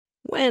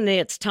When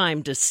it's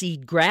time to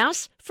seed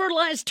grass,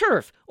 fertilize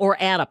turf, or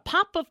add a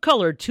pop of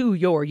color to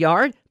your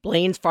yard,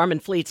 Blaine's Farm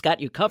and Fleet's got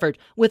you covered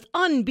with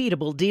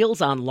unbeatable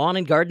deals on lawn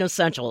and garden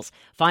essentials.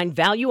 Find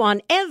value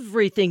on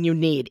everything you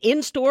need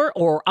in-store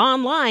or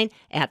online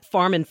at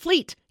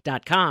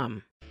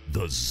farmandfleet.com.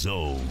 The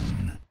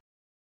Zone.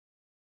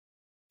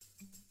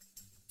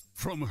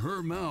 From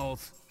her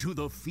mouth to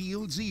the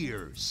field's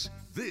ears,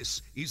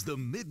 this is the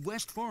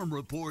Midwest Farm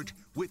Report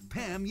with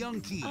Pam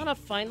Jahnke. On a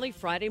finally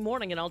Friday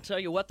morning, and I'll tell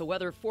you what, the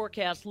weather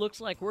forecast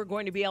looks like we're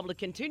going to be able to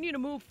continue to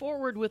move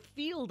forward with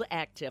field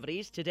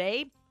activities.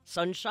 Today,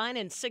 sunshine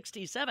and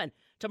 67.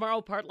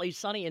 Tomorrow, partly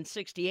sunny and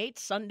 68.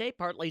 Sunday,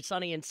 partly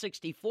sunny and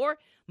 64.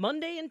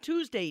 Monday and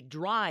Tuesday,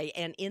 dry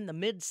and in the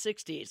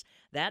mid-60s.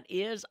 That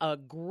is a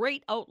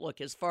great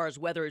outlook as far as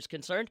weather is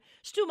concerned.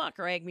 Stu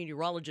Macher, ag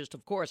meteorologist,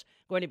 of course,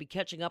 going to be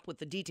catching up with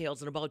the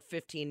details in about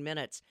 15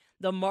 minutes.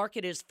 The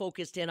market is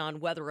focused in on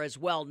weather as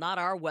well, not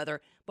our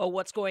weather, but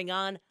what's going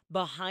on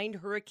behind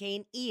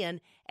Hurricane Ian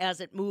as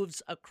it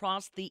moves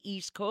across the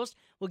East Coast.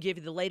 We'll give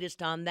you the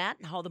latest on that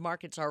and how the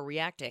markets are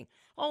reacting.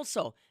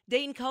 Also,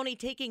 Dane County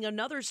taking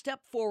another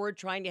step forward,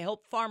 trying to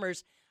help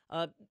farmers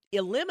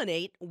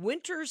eliminate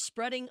winter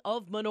spreading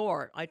of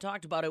manure. I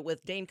talked about it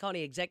with Dane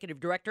County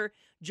Executive Director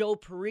Joe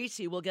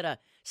Parisi. We'll get a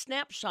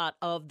snapshot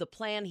of the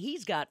plan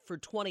he's got for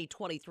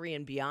 2023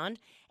 and beyond.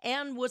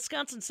 And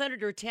Wisconsin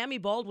Senator Tammy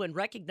Baldwin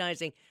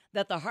recognizing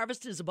that the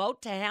harvest is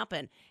about to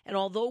happen. And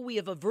although we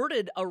have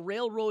averted a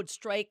railroad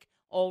strike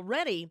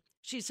already,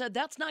 she said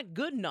that's not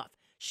good enough.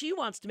 She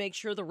wants to make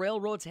sure the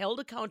railroad's held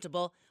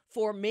accountable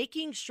for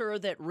making sure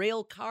that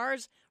rail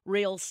cars,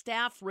 rail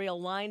staff,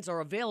 rail lines are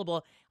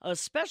available,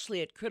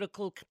 especially at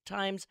critical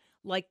times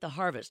like the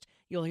harvest.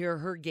 You'll hear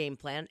her game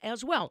plan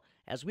as well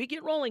as we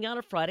get rolling on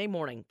a Friday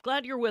morning.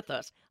 Glad you're with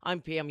us.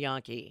 I'm Pam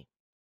Jahnke.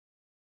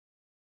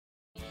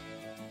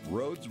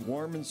 Rhodes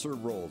warm and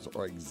serve rolls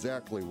are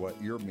exactly what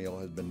your meal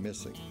has been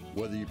missing.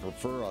 Whether you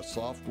prefer a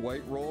soft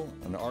white roll,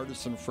 an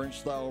artisan French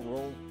style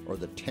roll, or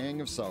the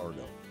tang of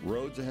sourdough,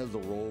 Rhodes has the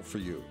roll for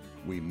you.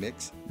 We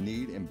mix,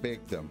 knead, and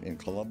bake them in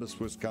Columbus,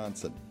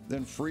 Wisconsin,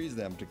 then freeze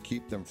them to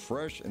keep them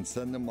fresh and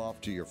send them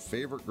off to your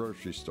favorite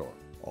grocery store.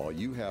 All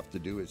you have to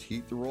do is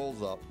heat the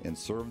rolls up and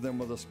serve them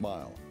with a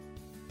smile.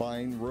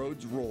 Find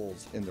Rhodes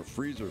rolls in the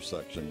freezer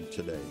section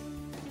today.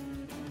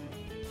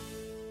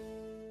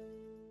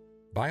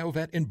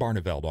 BioVet in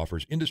Barneveld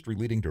offers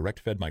industry-leading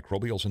direct-fed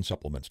microbials and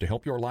supplements to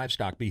help your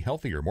livestock be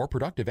healthier, more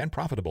productive, and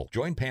profitable.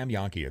 Join Pam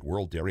Jahnke at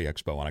World Dairy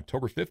Expo on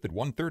October 5th at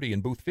 1:30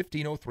 in booth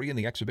 1503 in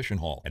the exhibition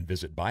hall, and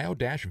visit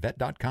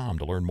bio-vet.com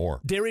to learn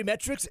more. Dairy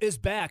Metrics is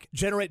back.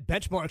 Generate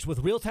benchmarks with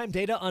real-time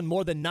data on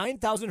more than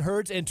 9,000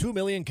 herds and 2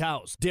 million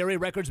cows. Dairy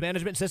Records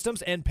Management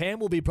Systems and Pam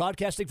will be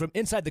broadcasting from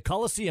inside the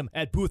Coliseum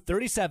at booth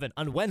 37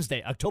 on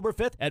Wednesday, October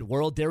 5th at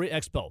World Dairy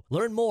Expo.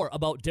 Learn more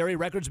about Dairy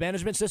Records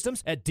Management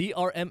Systems at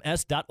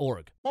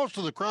drms.org. Most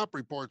of the crop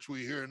reports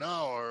we hear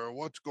now are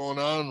what's going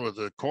on with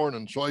the corn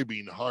and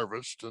soybean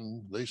harvest,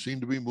 and they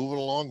seem to be moving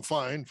along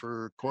fine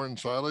for corn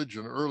silage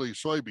and early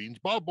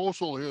soybeans. Bob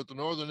Boesel here at the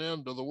northern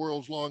end of the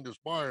world's longest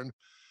barn.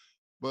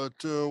 But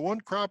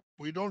one crop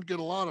we don't get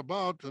a lot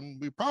about,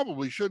 and we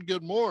probably should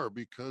get more,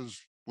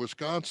 because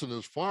Wisconsin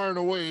is far and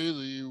away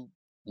the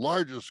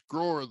largest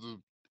grower of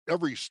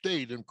every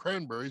state in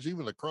cranberries,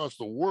 even across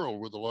the world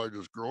we're the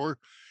largest grower.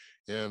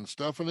 And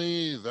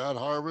Stephanie, that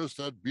harvest,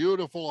 that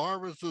beautiful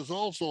harvest is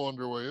also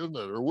underway, isn't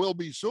it? Or will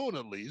be soon,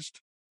 at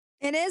least.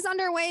 It is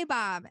underway,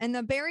 Bob. And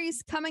the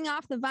berries coming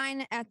off the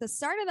vine at the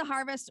start of the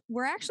harvest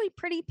were actually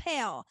pretty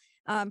pale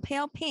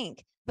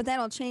pink. But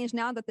that'll change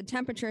now that the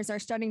temperatures are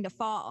starting to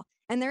fall.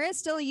 And there is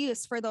still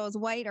use for those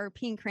white or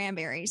pink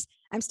cranberries.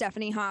 I'm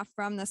Stephanie Hoff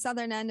from the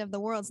southern end of the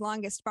world's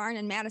longest barn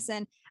in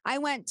Madison. I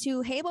went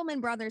to Habelman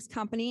Brothers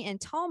Company in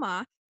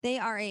Toma. They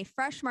are a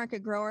fresh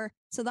market grower,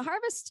 so the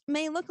harvest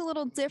may look a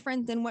little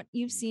different than what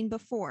you've seen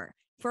before.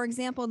 For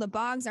example, the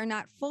bogs are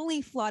not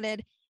fully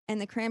flooded and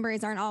the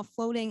cranberries aren't all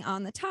floating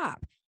on the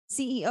top.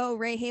 CEO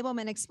Ray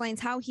Habelman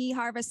explains how he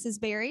harvests his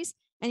berries,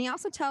 and he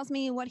also tells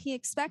me what he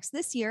expects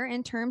this year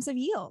in terms of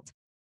yield.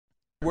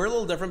 We're a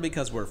little different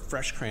because we're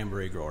fresh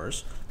cranberry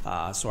growers,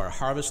 so our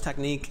harvest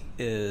technique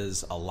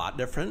is a lot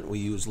different. We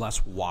use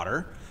less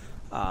water.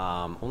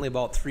 Only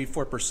about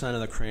 3-4%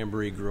 of the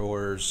cranberry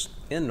growers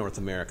in North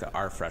America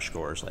are fresh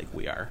growers like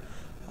we are.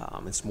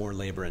 It's more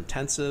labor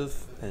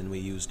intensive, and we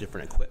use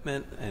different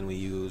equipment, and we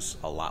use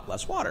a lot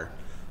less water.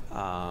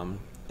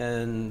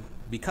 And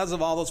because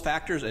of all those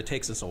factors, it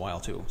takes us a while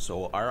too.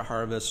 So our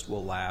harvest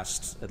will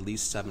last at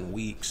least 7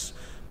 weeks,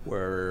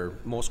 where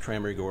most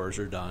cranberry growers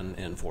are done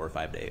in 4 or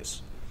 5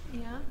 days.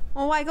 Yeah.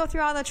 Well, why go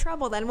through all the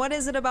trouble then? What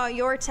is it about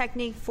your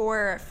technique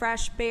for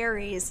fresh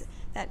berries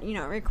that,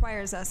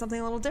 requires something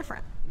a little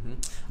different?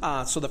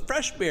 Mm-hmm. So the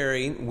fresh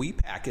berry we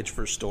package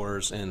for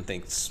stores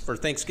for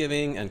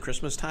Thanksgiving and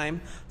Christmas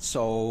time,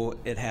 so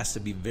it has to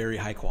be very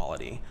high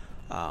quality.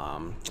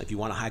 If you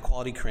want a high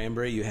quality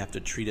cranberry, you have to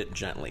treat it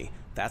gently.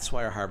 That's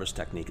why our harvest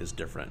technique is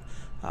different.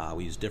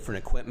 We use different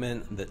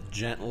equipment that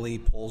gently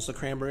pulls the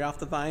cranberry off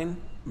the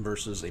vine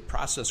versus a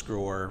process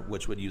grower,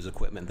 which would use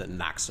equipment that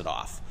knocks it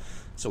off.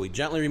 So we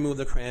gently remove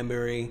the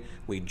cranberry,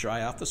 we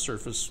dry off the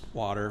surface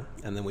water,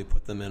 and then we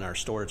put them in our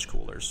storage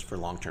coolers for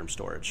long-term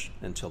storage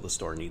until the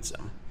store needs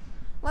them.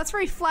 Let's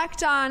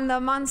reflect on the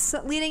months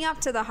leading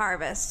up to the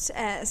harvest,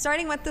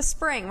 starting with the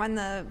spring when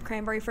the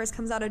cranberry first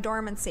comes out of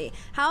dormancy.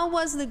 How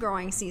was the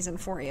growing season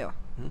for you?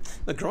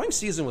 The growing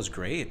season was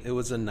great. It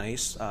was a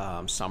nice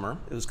summer.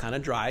 It was kind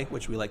of dry,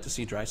 which we like to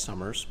see dry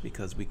summers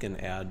because we can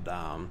add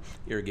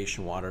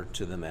irrigation water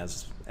to them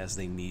as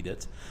they need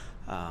it.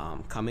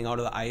 Coming out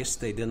of the ice,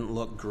 they didn't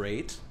look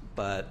great,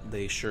 but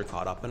they sure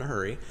caught up in a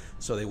hurry.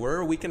 So they were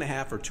a week and a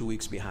half or 2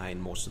 weeks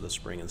behind most of the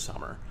spring and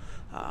summer.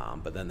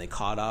 But then they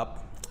caught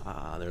up.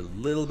 They're a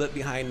little bit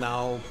behind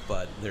now,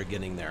 but they're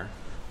getting there.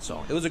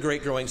 So it was a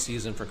great growing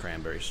season for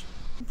cranberries.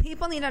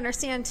 People need to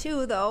understand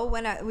too, though,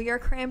 when your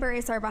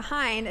cranberries are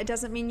behind, it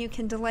doesn't mean you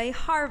can delay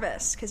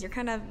harvest because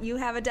you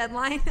have a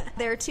deadline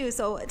there too.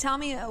 So tell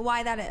me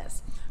why that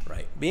is.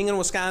 Right. Being in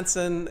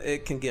Wisconsin,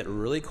 it can get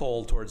really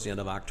cold towards the end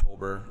of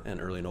October and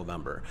early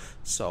November.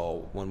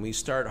 So when we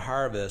start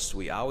harvest,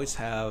 we always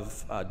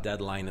have a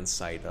deadline in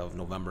sight of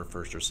November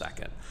 1st or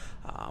 2nd.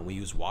 We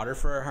use water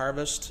for our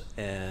harvest,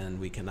 and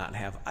we cannot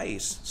have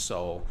ice.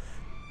 So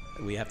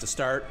we have to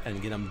start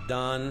and get them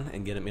done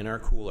and get them in our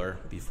cooler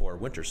before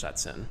winter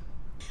sets in.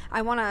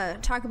 I want to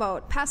talk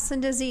about pests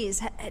and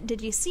disease.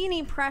 Did you see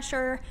any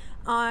pressure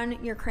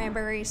on your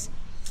cranberries?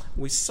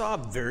 We saw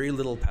very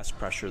little pest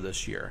pressure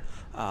this year.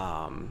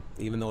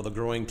 Even though the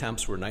growing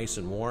temps were nice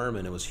and warm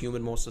and it was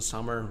humid most of the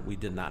summer, we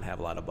did not have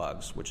a lot of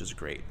bugs, which is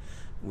great.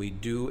 We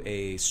do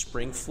a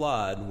spring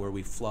flood where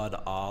we flood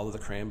all of the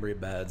cranberry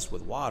beds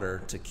with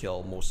water to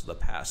kill most of the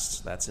pests.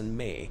 That's in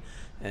May.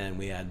 And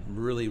we had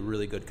really,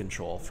 really good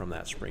control from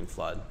that spring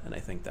flood, and I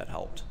think that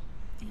helped.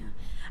 Yeah.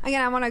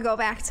 Again, I want to go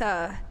back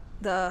to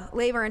the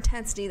labor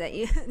intensity that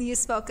you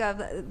spoke of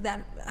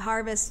that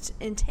harvest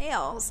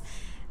entails.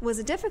 Was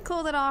it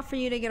difficult at all for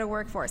you to get a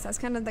workforce? That's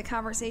kind of the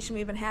conversation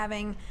we've been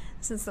having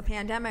since the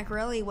pandemic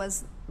really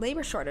was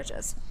labor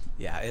shortages.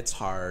 Yeah, it's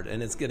hard,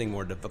 and it's getting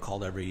more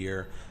difficult every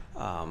year.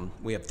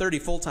 We have 30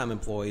 full-time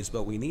employees,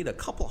 but we need a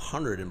couple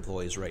hundred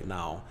employees right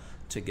now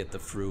to get the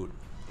fruit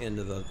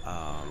into the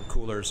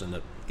coolers and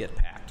to get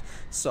packed.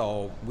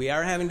 So we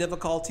are having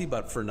difficulty,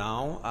 but for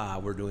now,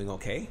 we're doing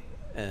okay.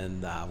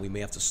 And we may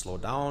have to slow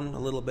down a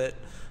little bit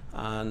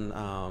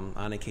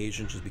on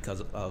occasion just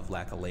because of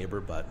lack of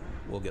labor, but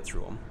we'll get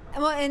through them.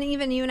 Well, and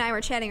even you and I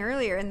were chatting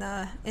earlier in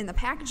the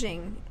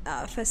packaging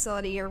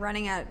facility. You're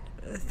running at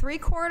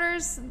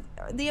 3/4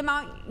 the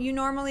amount you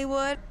normally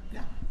would.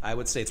 Yeah. I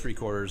would say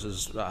 3/4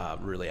 is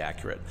really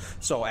accurate.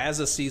 So as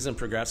the season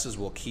progresses,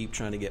 we'll keep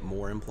trying to get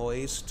more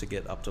employees to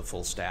get up to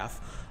full staff,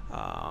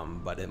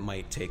 but it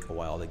might take a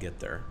while to get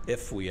there,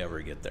 if we ever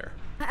get there.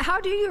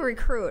 How do you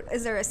recruit?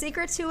 Is there a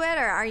secret to it,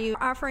 or are you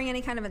offering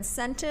any kind of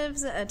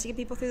incentives to get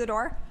people through the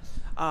door?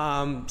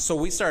 So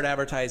we started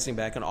advertising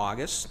back in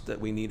August that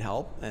we need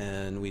help,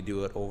 and we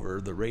do it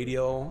over the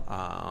radio,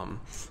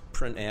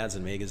 print ads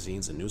in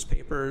magazines and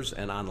newspapers,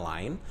 and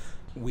online.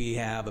 We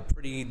have a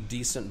pretty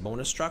decent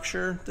bonus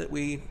structure that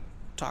we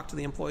talk to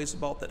the employees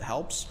about that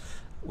helps.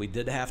 We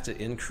did have to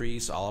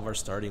increase all of our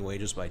starting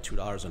wages by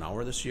 $2 an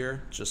hour this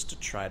year just to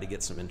try to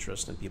get some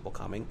interest in people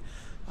coming.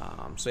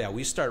 So yeah,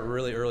 we start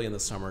really early in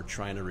the summer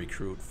trying to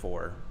recruit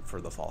for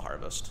the fall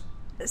harvest.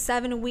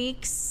 7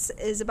 weeks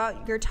is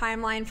about your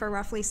timeline for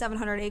roughly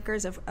 700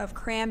 acres of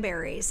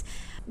cranberries.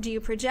 Do you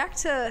project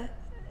to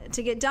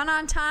get done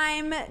on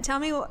time? Tell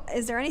me,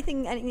 is there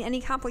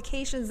any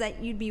complications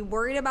that you'd be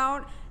worried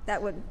about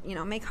that would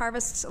make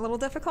harvests a little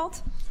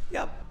difficult?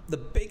 Yep. The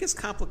biggest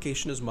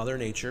complication is Mother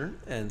Nature,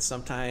 and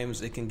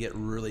sometimes it can get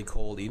really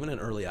cold even in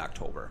early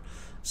October.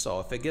 So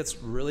if it gets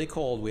really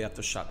cold, we have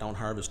to shut down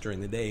harvest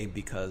during the day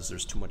because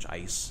there's too much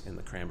ice in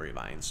the cranberry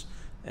vines,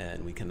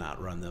 and we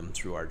cannot run them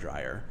through our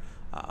dryer.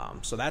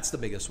 So that's the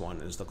biggest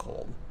one, is the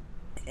cold.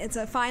 It's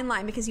a fine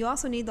line because you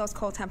also need those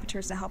cold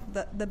temperatures to help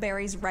the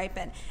berries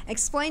ripen.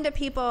 Explain to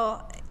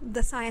people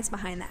the science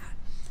behind that.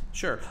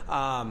 Sure.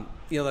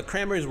 The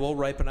cranberries will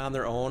ripen on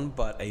their own,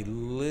 but a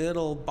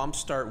little bump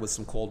start with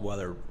some cold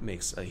weather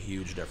makes a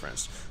huge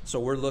difference. So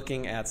we're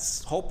looking at,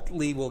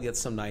 hopefully we'll get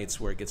some nights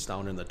where it gets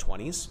down in the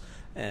 20s,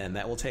 and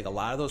that will take a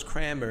lot of those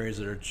cranberries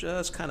that are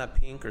just kind of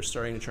pink or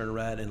starting to turn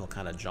red, and it'll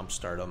kind of jump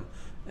start them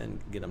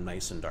and get them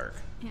nice and dark.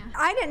 Yeah.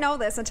 I didn't know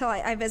this until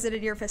I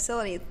visited your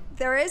facility.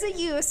 There is a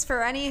use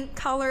for any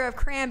color of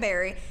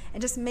cranberry,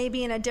 and just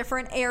maybe in a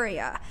different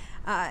area.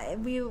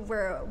 We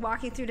were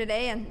walking through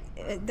today, and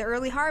the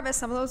early harvest,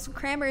 some of those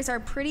cranberries are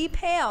pretty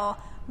pale.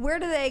 Where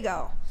do they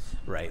go?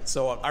 Right.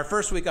 So our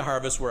first week of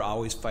harvest, we're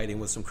always fighting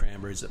with some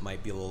cranberries that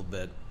might be a little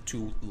bit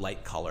too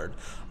light colored.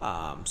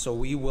 So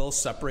we will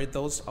separate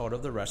those out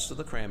of the rest of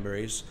the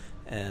cranberries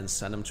and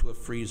send them to a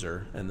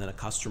freezer, and then a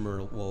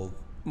customer will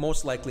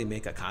most likely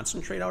make a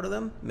concentrate out of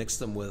them, mix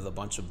them with a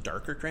bunch of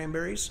darker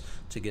cranberries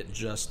to get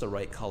just the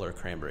right color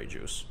cranberry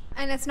juice.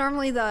 And it's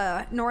normally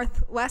the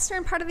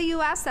northwestern part of the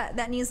U.S.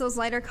 that needs those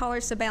lighter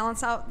colors to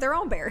balance out their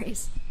own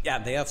berries. Yeah,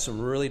 they have some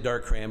really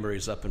dark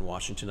cranberries up in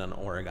Washington and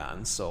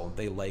Oregon, so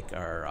they like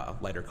our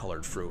lighter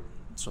colored fruit,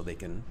 so they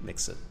can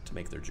mix it to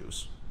make their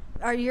juice.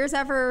 Are yours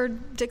ever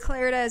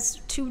declared as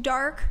too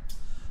dark?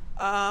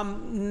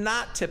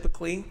 Not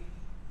typically.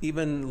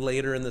 Even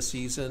later in the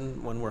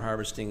season when we're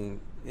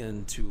harvesting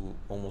into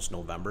almost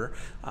November,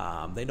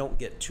 they don't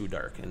get too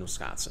dark in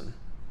Wisconsin.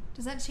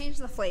 Does that change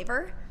the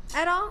flavor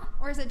at all?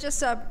 Or is it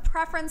just a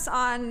preference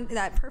on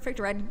that perfect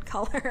red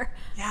color?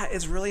 Yeah,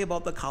 it's really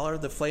about the color.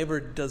 The flavor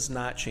does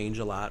not change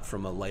a lot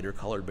from a lighter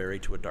colored berry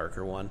to a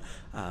darker one.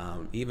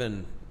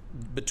 Even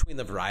between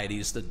the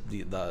varieties,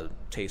 the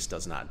taste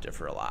does not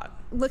differ a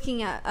lot.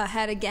 Looking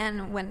ahead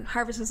again, when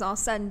harvest is all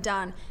said and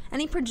done,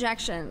 any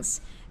projections?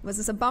 Was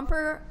this a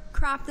bumper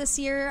crop this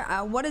year?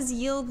 What is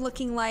yield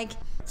looking like?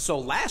 So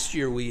last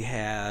year we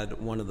had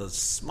one of the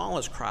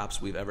smallest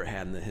crops we've ever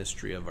had in the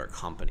history of our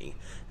company,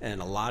 and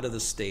a lot of the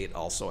state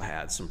also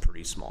had some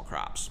pretty small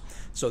crops.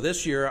 So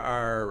this year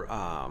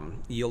our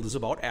yield is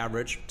about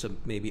average to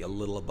maybe a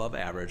little above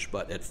average,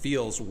 but it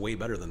feels way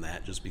better than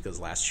that just because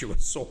last year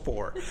was so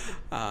poor.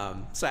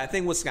 So I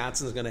think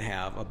Wisconsin is going to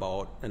have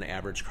about an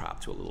average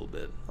crop to a little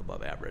bit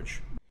above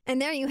average. And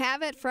there you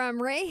have it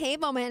from Ray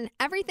Habelman.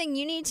 Everything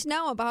you need to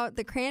know about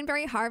the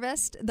cranberry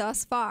harvest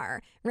thus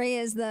far. Ray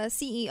is the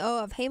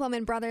CEO of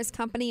Habelman Brothers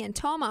Company in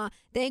Tomah.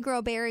 They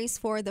grow berries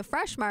for the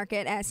fresh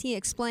market, as he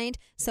explained,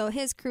 so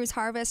his crew's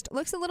harvest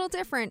looks a little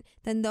different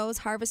than those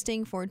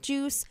harvesting for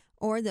juice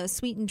or the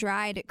sweet and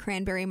dried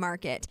cranberry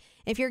market.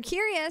 If you're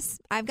curious,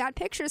 I've got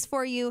pictures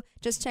for you.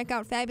 Just check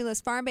out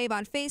Fabulous Farm Babe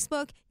on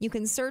Facebook. You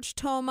can search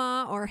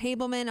Tomah or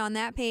Habelman on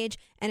that page,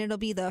 and it'll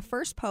be the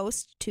first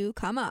post to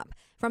come up.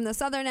 From the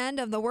southern end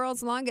of the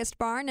world's longest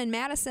barn in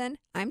Madison,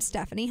 I'm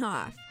Stephanie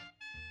Hoff.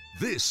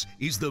 This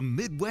is the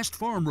Midwest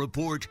Farm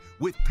Report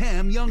with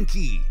Pam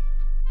Youngkey.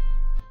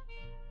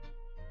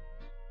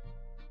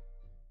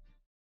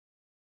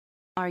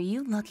 Are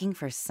you looking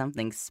for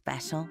something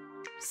special?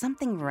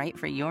 Something right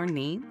for your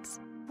needs?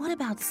 What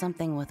about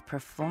something with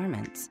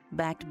performance,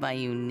 backed by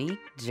unique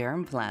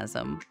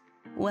germplasm?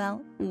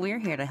 Well, we're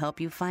here to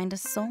help you find a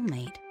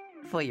soulmate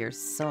for your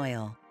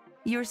soil.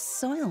 Your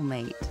soil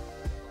mate.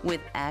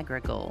 With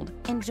AgriGold,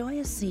 enjoy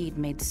a seed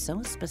made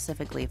so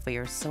specifically for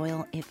your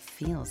soil it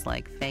feels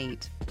like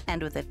fate.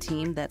 And with a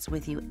team that's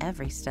with you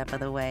every step of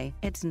the way,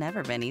 it's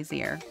never been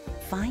easier.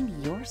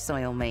 Find your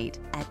soil mate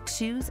at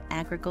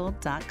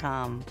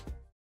ChooseAgriGold.com.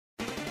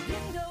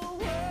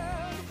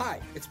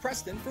 Hi, it's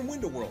Preston from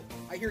Window World.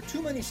 I hear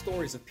too many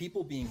stories of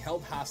people being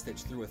held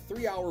hostage through a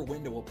 3-hour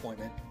window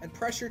appointment and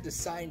pressured to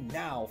sign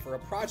now for a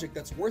project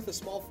that's worth a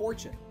small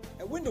fortune.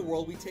 At Window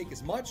World, we take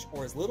as much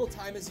or as little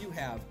time as you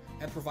have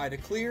and provide a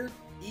clear,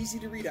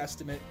 easy-to-read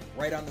estimate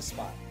right on the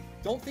spot.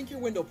 Don't think your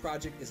window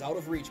project is out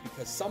of reach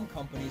because some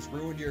companies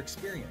ruined your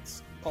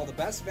experience. Call the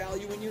best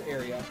value in your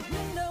area.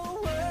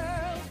 Window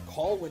World.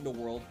 Call Window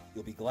World.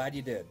 You'll be glad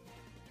you did.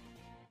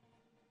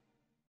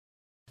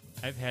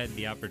 I've had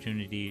the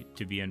opportunity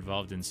to be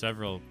involved in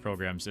several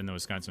programs in the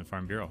Wisconsin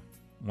Farm Bureau,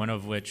 one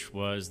of which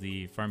was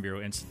the Farm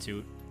Bureau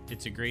Institute.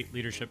 It's a great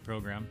leadership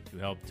program to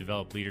help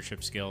develop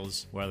leadership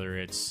skills, whether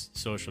it's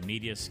social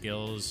media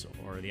skills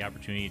or the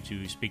opportunity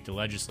to speak to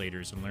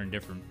legislators and learn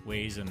different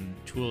ways and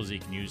tools you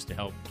can use to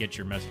help get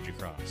your message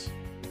across.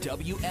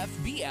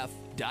 WFBF.com.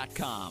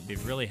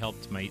 It really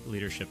helped my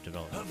leadership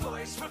develop. A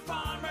voice for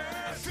farmers,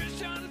 a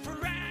vision for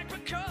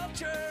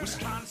agriculture,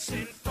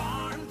 Wisconsin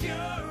Farm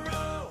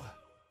Bureau.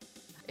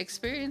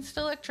 Experienced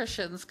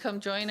electricians, come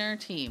join our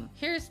team.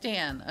 Here's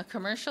Dan, a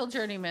commercial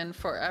journeyman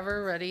for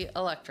Ever Ready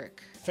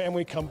Electric.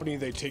 Family company,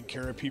 they take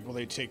care of people,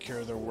 they take care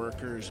of their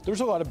workers. There's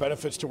a lot of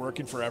benefits to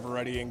working for Ever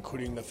Ready,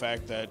 including the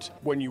fact that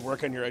when you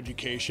work on your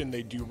education,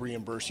 they do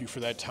reimburse you for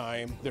that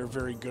time. They're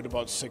very good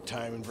about sick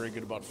time and very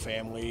good about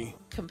family.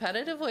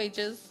 Competitive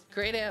wages,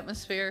 great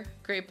atmosphere,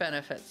 great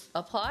benefits.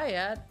 Apply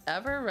at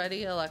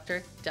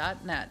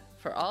everreadyelectric.net.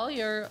 For all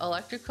your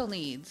electrical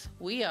needs,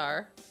 we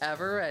are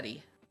Ever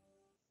Ready.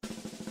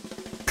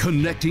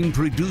 Connecting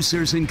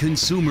producers and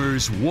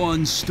consumers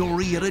one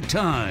story at a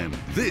time.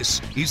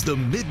 This is the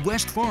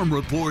Midwest Farm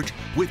Report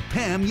with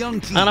Pam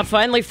Youngkey. On a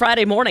finally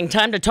Friday morning,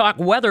 time to talk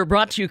weather,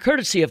 brought to you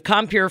courtesy of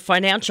Compeer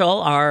Financial,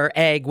 our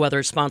ag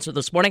weather sponsor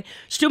this morning.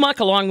 Stu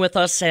Muck along with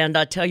us, and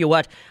I tell you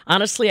what,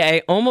 honestly,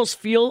 I almost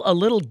feel a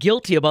little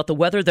guilty about the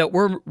weather that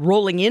we're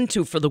rolling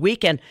into for the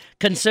weekend,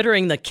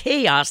 considering the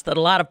chaos that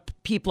a lot of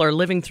people are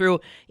living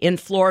through in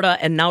Florida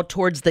and now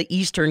towards the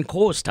eastern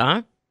coast,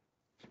 huh?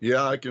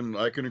 Yeah, I can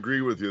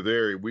agree with you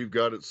there. We've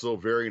got it so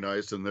very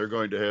nice, and they're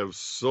going to have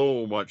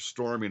so much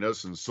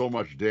storminess and so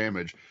much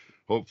damage.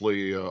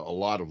 Hopefully, a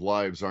lot of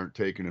lives aren't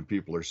taken and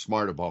people are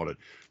smart about it.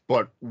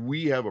 But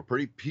we have a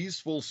pretty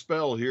peaceful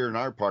spell here in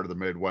our part of the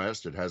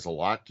Midwest. It has a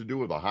lot to do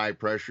with a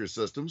high-pressure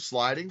system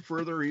sliding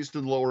further east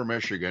in lower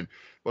Michigan,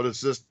 but it's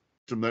just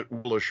that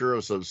will assure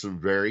us of some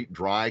very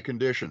dry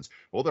conditions.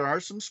 Well, there are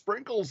some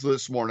sprinkles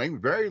this morning,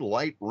 very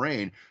light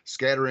rain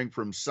scattering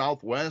from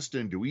southwest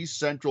into east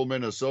central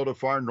Minnesota,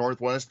 far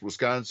northwest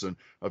Wisconsin.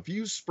 A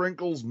few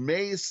sprinkles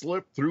may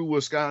slip through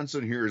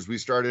Wisconsin here as we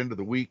start into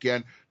the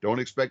weekend. Don't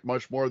expect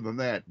much more than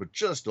that, but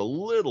just a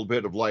little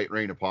bit of light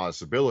rain a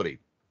possibility.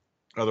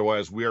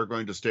 Otherwise, we are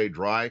going to stay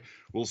dry.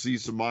 We'll see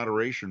some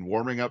moderation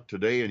warming up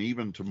today and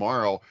even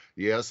tomorrow.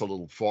 Yes, a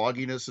little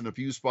fogginess in a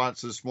few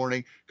spots this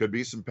morning. Could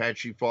be some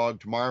patchy fog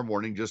tomorrow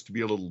morning just to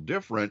be a little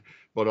different.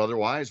 But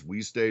otherwise,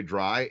 we stay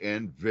dry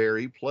and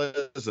very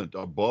pleasant,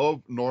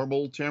 above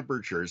normal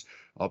temperatures,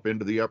 up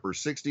into the upper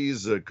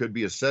 60s. Could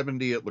be a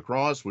 70 at La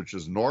Crosse, which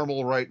is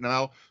normal right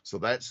now. So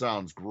that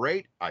sounds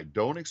great. I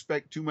don't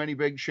expect too many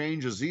big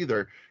changes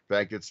either. In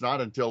fact, it's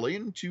not until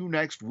into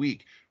next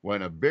week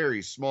when a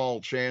very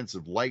small chance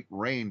of light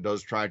rain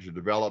does try to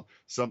develop,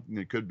 something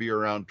that could be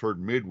around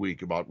toward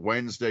midweek, about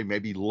Wednesday,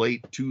 maybe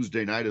late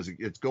Tuesday night as it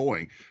gets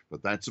going.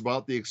 But that's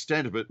about the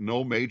extent of it.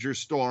 No major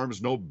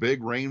storms, no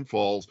big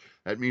rainfalls.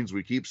 That means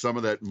we keep some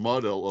of that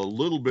mud a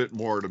little bit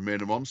more at a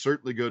minimum.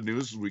 Certainly good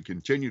news as we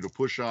continue to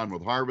push on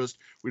with harvest.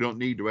 We don't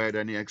need to add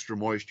any extra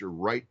moisture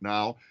right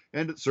now,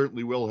 and it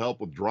certainly will help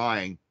with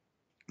drying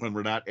when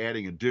we're not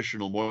adding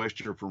additional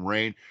moisture from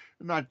rain.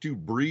 Not too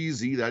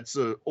breezy. That's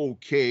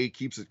okay.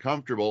 Keeps it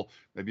comfortable.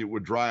 Maybe it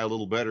would dry a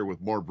little better with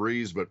more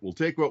breeze, but we'll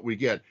take what we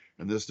get.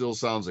 And this still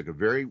sounds like a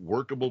very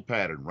workable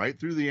pattern right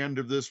through the end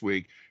of this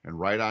week and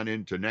right on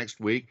into next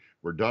week.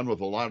 We're done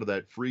with a lot of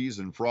that freeze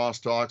and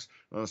frost talks.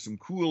 Some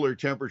cooler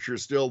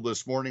temperatures still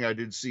this morning. I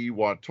did see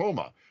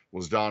Wautoma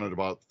was down at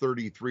about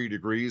 33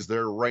 degrees.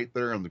 They're right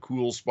there in the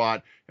cool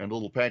spot, and a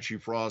little patchy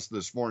frost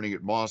this morning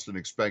at Mauston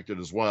expected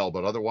as well.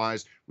 But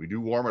otherwise, we do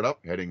warm it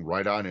up heading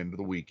right on into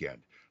the weekend.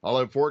 I'll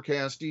have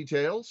forecast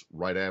details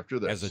right after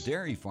this. As a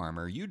dairy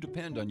farmer, you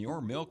depend on your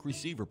milk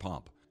receiver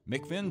pump.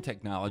 McFinn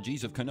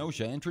Technologies of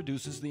Kenosha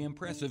introduces the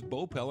impressive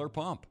Bopeller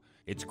pump.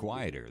 It's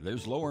quieter,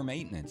 there's lower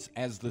maintenance,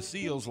 as the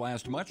seals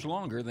last much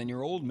longer than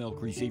your old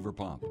milk receiver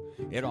pump.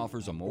 It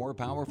offers a more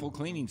powerful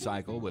cleaning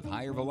cycle with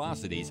higher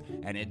velocities,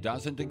 and it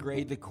doesn't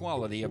degrade the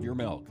quality of your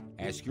milk.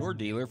 Ask your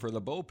dealer for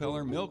the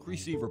Bopeller milk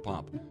receiver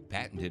pump,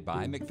 patented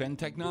by McFinn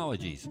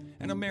Technologies,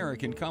 an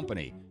American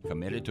company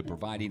committed to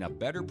providing a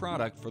better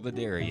product for the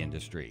dairy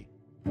industry.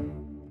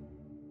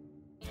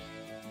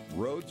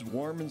 Rhodes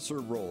warm and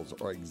serve rolls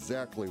are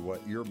exactly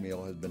what your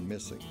meal has been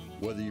missing.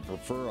 Whether you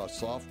prefer a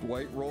soft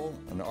white roll,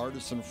 an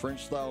artisan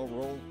French style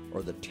roll,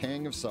 or the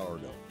tang of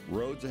sourdough,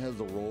 Rhodes has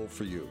the roll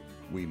for you.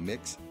 We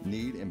mix,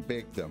 knead, and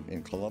bake them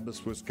in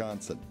Columbus,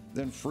 Wisconsin,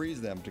 then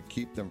freeze them to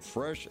keep them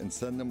fresh and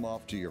send them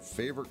off to your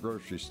favorite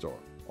grocery store.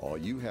 All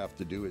you have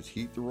to do is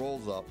heat the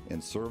rolls up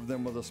and serve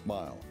them with a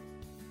smile.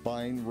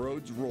 Find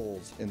Rhodes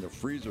rolls in the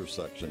freezer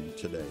section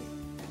today.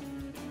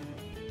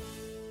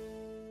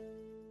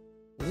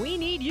 We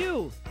need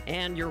you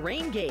and your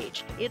rain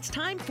gauge. It's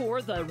time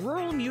for the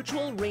Rural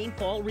Mutual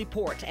Rainfall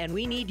Report, and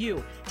we need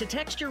you to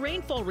text your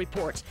rainfall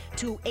reports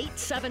to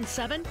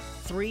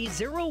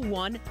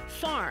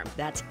 877-301-FARM.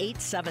 That's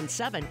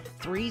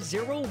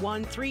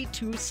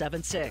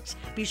 877-301-3276.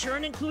 Be sure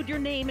and include your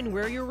name and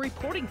where you're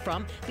reporting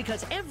from,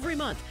 because every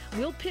month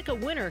we'll pick a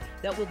winner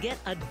that will get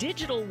a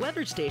digital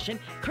weather station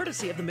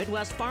courtesy of the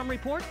Midwest Farm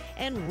Report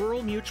and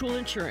Rural Mutual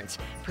Insurance.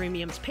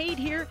 Premiums paid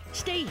here,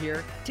 stay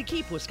here to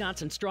keep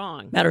Wisconsin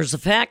strong. Matters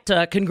of fact,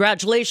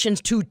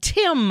 congratulations to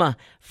Tim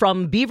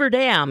from Beaver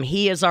Dam.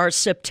 He is our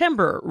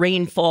September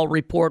Rainfall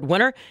Report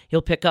winner.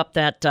 He'll pick up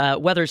that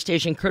weather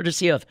station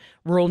courtesy of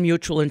Rural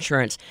Mutual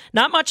Insurance.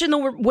 Not much in the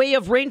way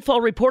of rainfall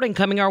reporting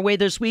coming our way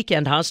this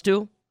weekend, huh,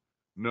 Stu?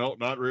 No,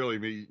 not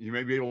really. You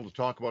may be able to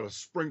talk about a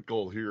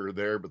sprinkle here or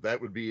there, but that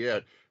would be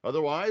it.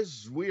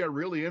 Otherwise, we are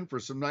really in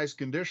for some nice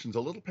conditions. A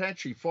little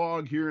patchy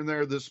fog here and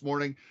there this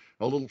morning,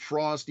 a little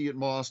frosty at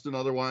Mauston.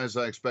 Otherwise,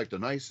 I expect a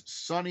nice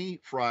sunny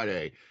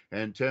Friday,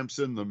 and temps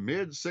in the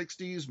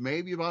mid-60s,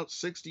 maybe about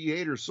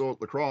 68 or so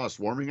at La Crosse,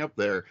 warming up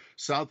there.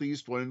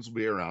 Southeast winds will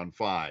be around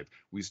 5.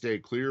 We stay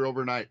clear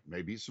overnight,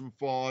 maybe some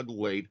fog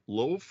late,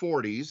 low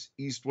 40s,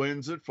 east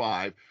winds at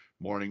 5.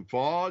 Morning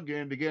fog,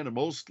 and again, a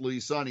mostly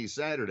sunny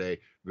Saturday.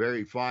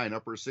 Very fine,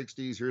 upper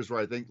 60s. Here's where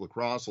I think La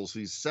Crosse will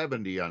see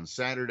 70 on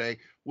Saturday.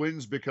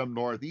 Winds become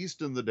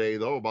northeast in the day,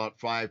 though, about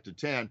 5 to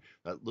 10.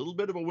 That little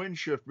bit of a wind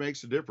shift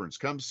makes a difference.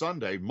 Come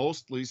Sunday,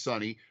 mostly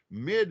sunny,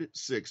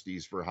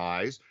 mid-60s for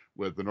highs,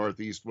 with the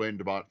northeast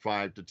wind about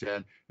 5 to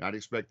 10. I'd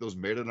expect those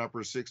mid and upper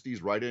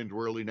 60s right into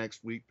early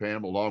next week,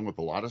 Pam, along with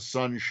a lot of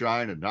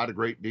sunshine and not a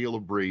great deal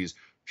of breeze.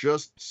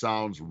 Just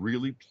sounds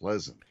really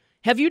pleasant.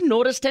 Have you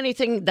noticed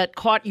anything that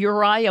caught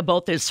your eye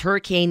about this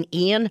Hurricane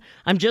Ian?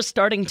 I'm just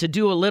starting to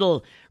do a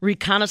little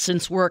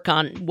reconnaissance work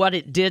on what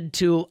it did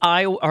to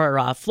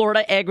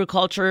Florida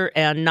agriculture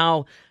and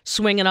now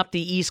swinging up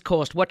the East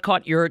Coast. What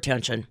caught your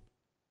attention?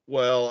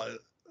 Well,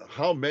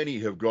 how many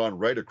have gone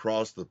right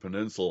across the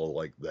peninsula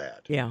like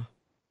that? Yeah.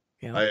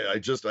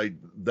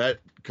 That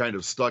kind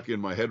of stuck in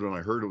my head when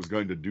I heard it was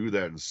going to do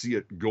that, and see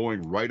it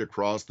going right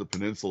across the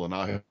peninsula,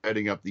 now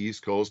heading up the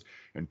East Coast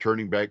and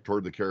turning back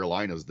toward the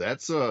Carolinas.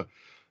 That's a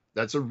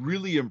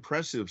really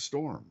impressive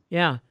storm.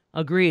 Yeah,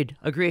 agreed.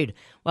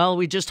 Well,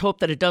 we just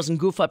hope that it doesn't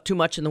goof up too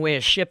much in the way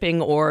of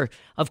shipping or,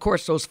 of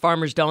course, those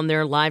farmers down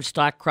there,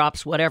 livestock,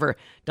 crops, whatever.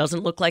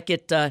 Doesn't look like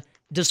it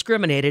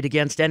discriminated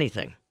against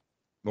anything.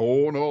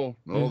 Oh, no,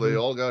 They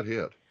all got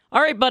hit.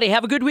 All right, buddy.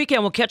 Have a good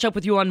weekend. We'll catch up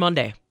with you on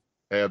Monday.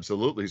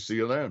 Absolutely. See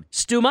you then.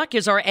 Stu Muck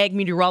is our ag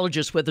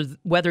meteorologist with the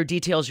weather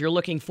details you're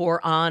looking for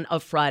on a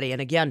Friday.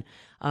 And again,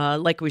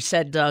 like we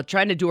said,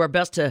 trying to do our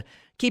best to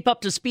keep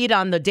up to speed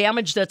on the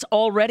damage that's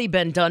already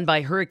been done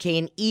by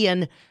Hurricane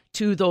Ian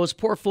to those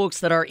poor folks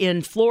that are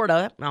in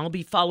Florida. I'll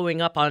be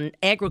following up on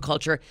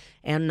agriculture,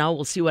 and now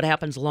we'll see what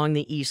happens along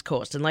the East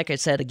Coast. And like I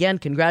said, again,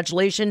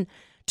 congratulations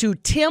to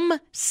Tim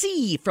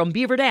C. from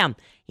Beaver Dam.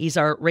 He's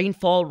our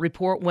rainfall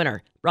report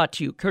winner, brought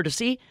to you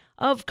courtesy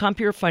of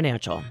Compeer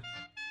Financial.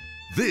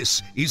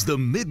 This is the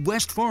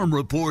Midwest Farm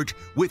Report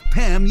with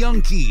Pam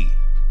Youngkey.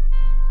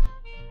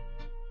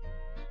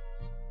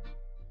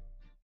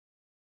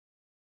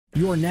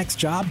 Your next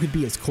job could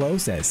be as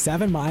close as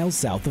 7 miles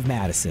south of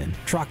Madison.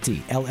 Truckty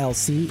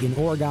LLC in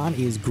Oregon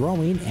is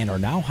growing and are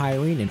now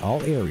hiring in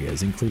all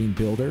areas, including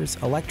builders,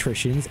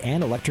 electricians,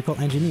 and electrical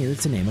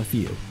engineers, to name a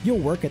few. You'll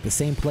work at the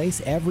same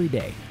place every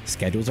day.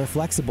 Schedules are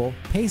flexible,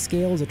 pay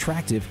scale is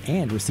attractive,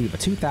 and receive a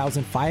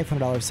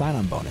 $2,500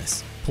 sign-on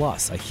bonus.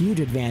 Plus, a huge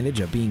advantage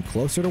of being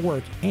closer to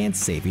work and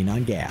saving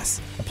on gas.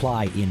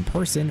 Apply in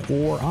person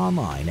or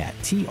online at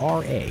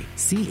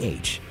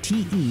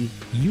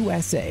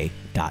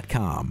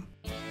TRACHTEUSA.com.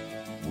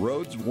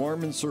 Rhodes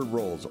Warm and Serve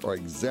rolls are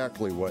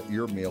exactly what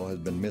your meal has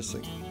been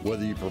missing.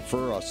 Whether you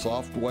prefer a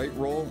soft white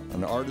roll,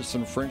 an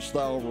artisan French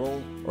style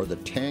roll, or the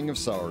tang of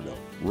sourdough,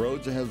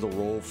 Rhodes has the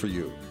roll for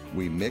you.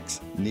 We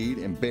mix, knead,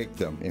 and bake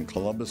them in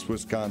Columbus,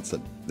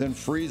 Wisconsin, then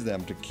freeze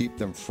them to keep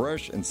them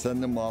fresh and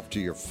send them off to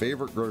your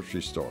favorite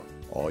grocery store.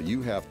 All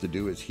you have to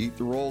do is heat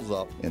the rolls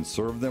up and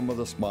serve them with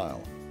a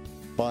smile.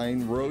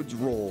 Find Rhodes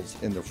rolls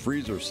in the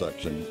freezer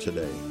section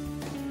today.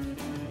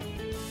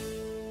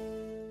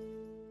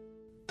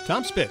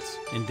 Tom Spitz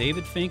and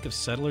David Fink of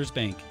Settlers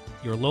Bank,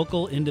 your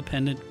local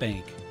independent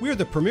bank. We are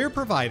the premier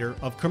provider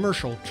of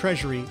commercial,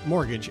 treasury,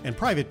 mortgage, and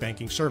private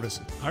banking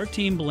services. Our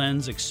team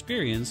blends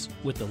experience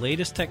with the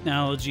latest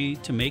technology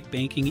to make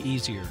banking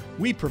easier.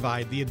 We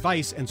provide the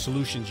advice and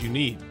solutions you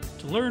need.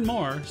 To learn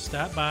more,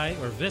 stop by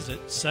or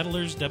visit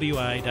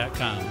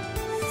settlerswi.com.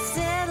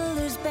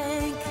 Settlers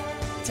Bank,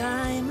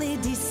 timely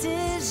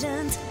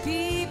decisions,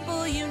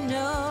 people you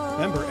know.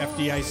 Member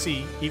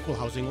FDIC, Equal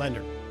Housing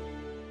Lender.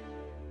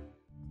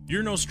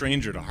 You're no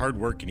stranger to hard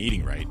work and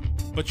eating right,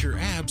 but your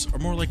abs are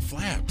more like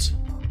flabs.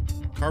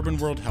 Carbon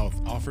World Health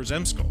offers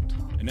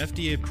M-Sculpt, an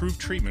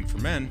FDA-approved treatment for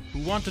men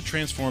who want to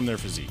transform their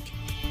physique.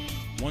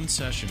 One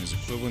session is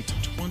equivalent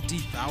to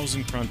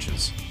 20,000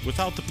 crunches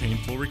without the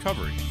painful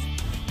recovery.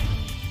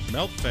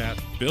 Melt fat,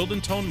 build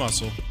and tone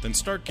muscle, then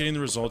start getting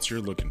the results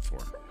you're looking for.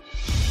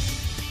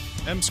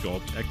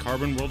 M-Sculpt at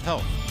Carbon World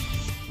Health.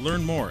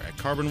 Learn more at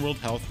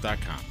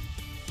carbonworldhealth.com.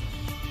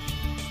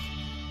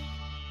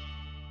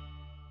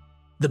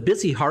 The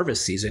busy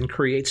harvest season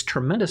creates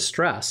tremendous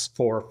stress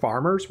for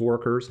farmers,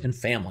 workers, and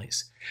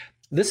families.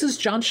 This is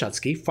John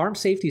Shutsky, Farm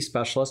Safety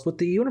Specialist with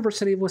the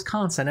University of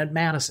Wisconsin at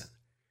Madison.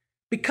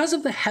 Because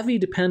of the heavy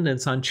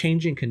dependence on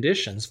changing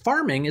conditions,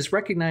 farming is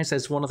recognized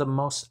as one of the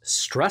most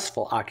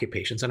stressful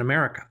occupations in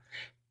America.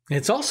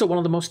 It's also one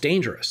of the most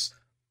dangerous.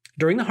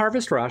 During the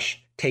harvest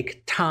rush,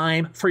 take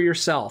time for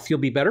yourself. You'll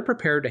be better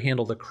prepared to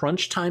handle the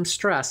crunch time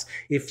stress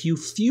if you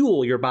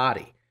fuel your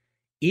body.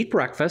 Eat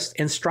breakfast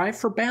and strive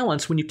for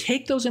balance when you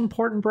take those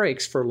important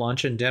breaks for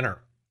lunch and dinner.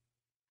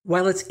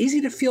 While it's easy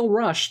to feel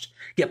rushed,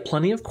 get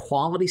plenty of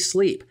quality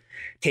sleep.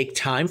 Take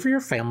time for your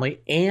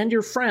family and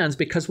your friends,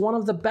 because one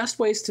of the best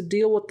ways to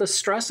deal with the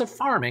stress of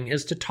farming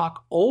is to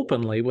talk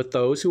openly with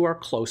those who are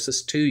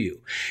closest to you.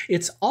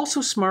 It's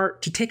also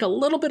smart to take a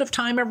little bit of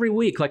time every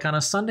week, like on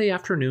a Sunday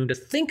afternoon, to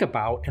think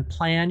about and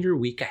plan your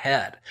week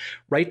ahead.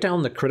 Write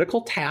down the critical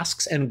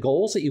tasks and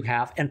goals that you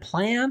have and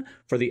plan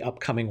for the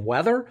upcoming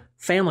weather,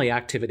 family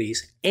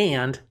activities,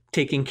 and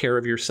taking care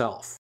of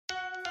yourself.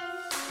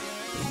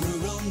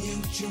 Rural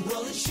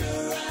Mutual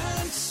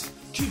Insurance,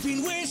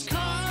 keeping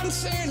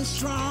Wisconsin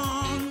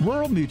strong.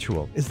 Rural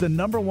Mutual is the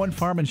 #1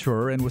 farm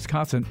insurer in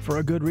Wisconsin for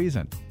a good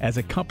reason. As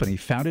a company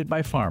founded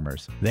by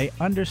farmers, they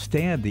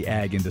understand the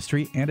ag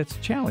industry and its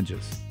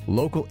challenges.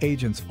 Local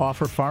agents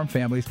offer farm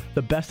families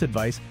the best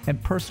advice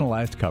and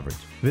personalized coverage.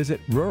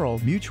 Visit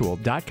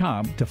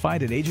ruralmutual.com to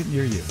find an agent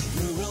near you.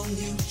 Rural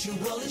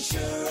Mutual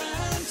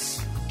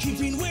Insurance,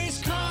 keeping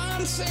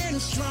Wisconsin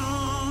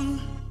strong.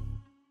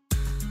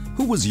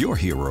 Who was your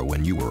hero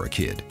when you were a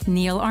kid?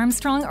 Neil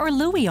Armstrong or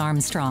Louis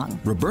Armstrong?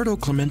 Roberto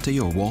Clemente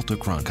or Walter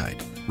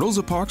Cronkite?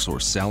 Rosa Parks or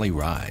Sally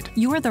Ride?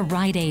 You're the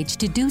right age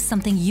to do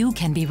something you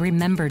can be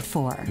remembered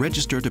for.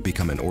 Register to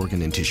become an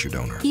organ and tissue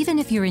donor. Even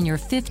if you're in your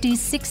 50s,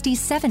 60s,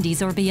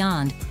 70s, or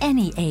beyond,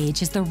 any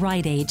age is the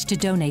right age to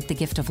donate the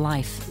gift of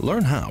life.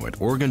 Learn how at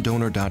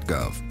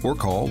organdonor.gov or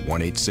call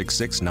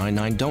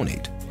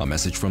 1-866-99-DONATE. A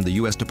message from the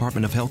U.S.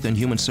 Department of Health and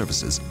Human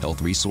Services,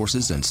 Health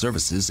Resources and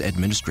Services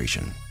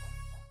Administration.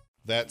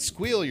 That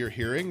squeal you're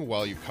hearing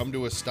while you come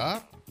to a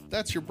stop?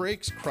 That's your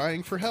brakes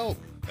crying for help.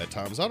 At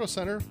Tom's Auto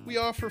Center, we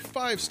offer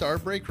 5-star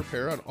brake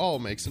repair on all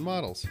makes and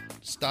models.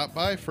 Stop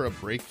by for a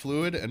brake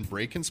fluid and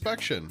brake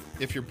inspection.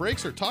 If your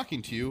brakes are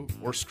talking to you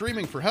or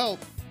screaming for help,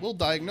 we'll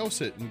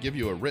diagnose it and give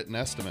you a written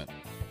estimate.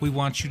 We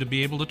want you to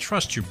be able to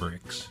trust your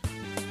brakes.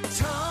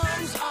 Tom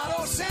Burns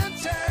Auto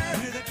Center.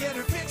 We're the get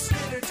her fixed, get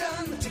her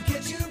done to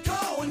get you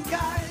going,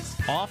 guys.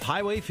 Off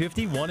Highway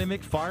 51 in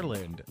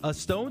McFarland, a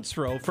stone's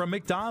throw from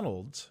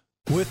McDonald's.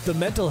 With the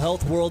mental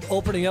health world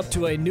opening up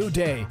to a new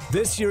day,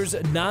 this year's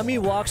NAMI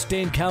Walks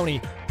Dane County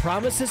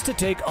promises to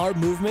take our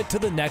movement to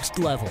the next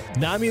level.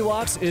 NAMI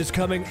Walks is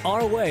coming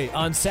our way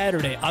on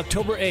Saturday,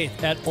 October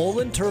 8th at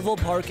Olin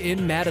Turville Park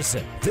in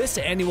Madison. This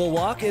annual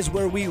walk is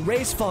where we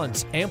raise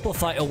funds,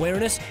 amplify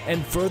awareness,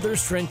 and further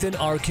strengthen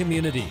our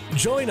community.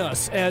 Join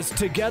us as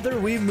together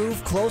we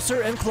move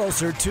closer and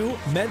closer to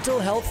mental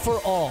health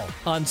for all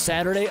on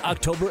Saturday,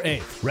 October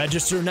 8th.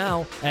 Register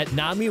now at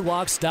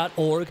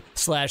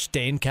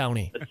NAMIWalks.org/Dane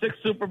County. 6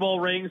 Super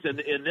Bowl rings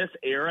in this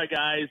era,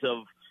 guys,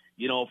 of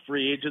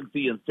free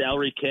agency and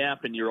salary cap,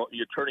 and you're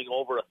turning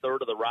over a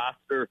third of the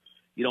roster,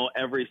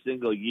 every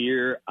single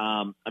year.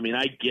 I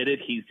get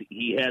it.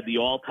 He had the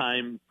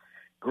all-time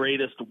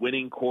greatest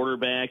winning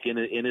quarterback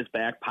in his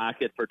back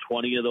pocket for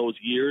 20 of those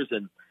years,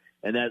 and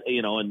that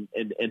and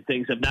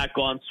things have not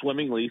gone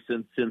swimmingly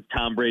since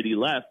Tom Brady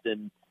left,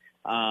 and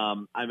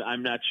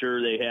I'm not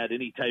sure they had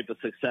any type of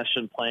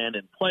succession plan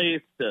in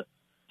place to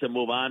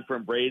move on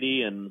from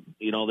Brady, and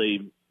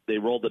they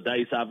rolled the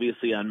dice,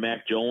 obviously, on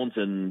Mac Jones,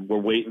 and we're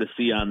waiting to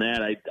see on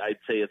that. I'd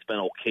say it's been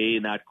okay,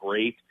 not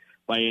great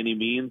by any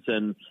means.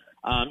 And,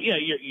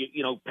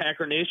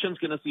 Packer Nation's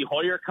going to see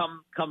Hoyer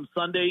come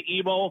Sunday,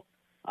 Evo.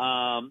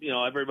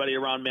 Everybody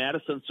around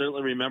Madison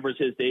certainly remembers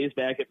his days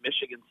back at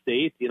Michigan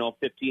State,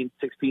 15,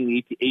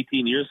 16,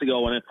 18 years ago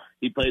when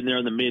he played in there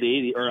in the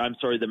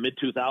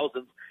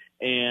mid-2000s.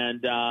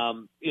 And,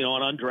 an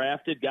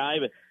undrafted guy.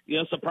 But,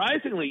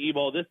 surprisingly,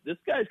 Evo, this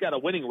guy's got a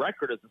winning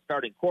record as a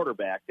starting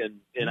quarterback. And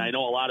I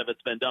know a lot of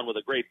it's been done with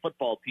a great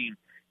football team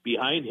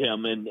behind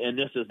him. And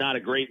this is not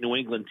a great New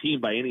England team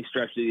by any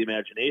stretch of the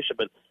imagination.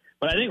 But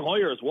I think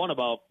Hoyer has won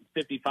about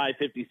 55,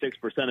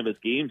 56% of his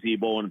games,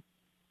 Evo. And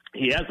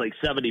he has like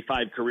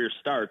 75 career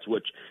starts,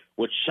 which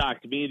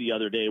shocked me the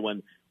other day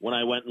when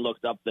I went and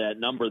looked up that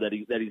number that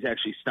he's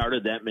actually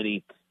started that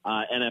many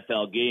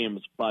NFL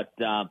games. But,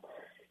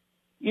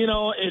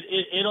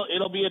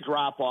 it'll be a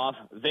drop off.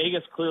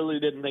 Vegas clearly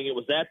didn't think it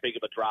was that big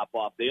of a drop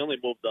off. They only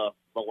moved the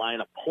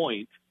line a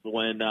point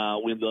when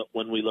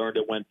we learned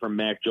it went from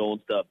Mac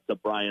Jones to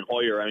Brian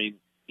Hoyer. I mean,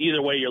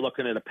 either way, you're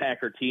looking at a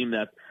Packer team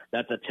that's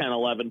a 10,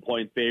 11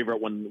 point favorite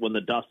when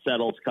the dust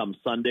settles come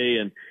Sunday,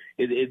 and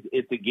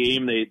it's a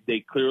game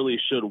they clearly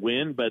should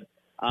win. But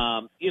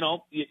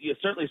you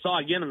certainly saw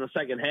again in the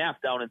second half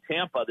down in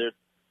Tampa.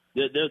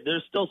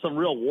 There's still some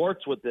real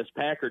warts with this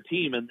Packer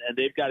team, and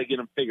they've got to get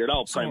them figured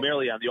out,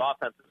 primarily on the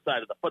offensive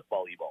side of the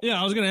football, Evo. Yeah,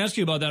 I was going to ask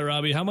you about that,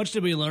 Robbie. How much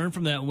did we learn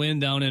from that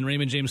win down in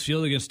Raymond James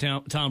Field against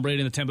Tom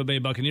Brady and the Tampa Bay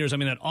Buccaneers? I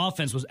mean, that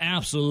offense was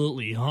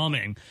absolutely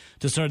humming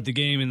to start the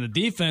game, and the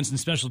defense and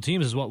special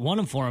teams is what won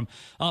them for him.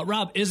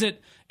 Rob, is it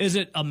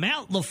a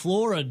Matt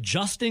LaFleur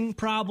adjusting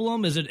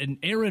problem? Is it an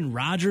Aaron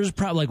Rodgers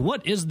problem? Like,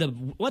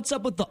 what's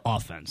up with the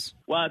offense?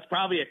 Well, it's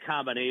probably a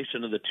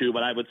combination of the two,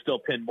 but I would still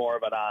pin more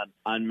of it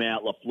on Matt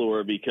LaFleur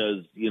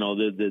because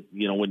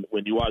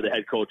when you are the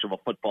head coach of a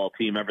football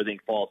team, everything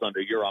falls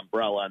under your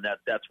umbrella, and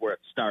that's where it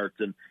starts.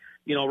 And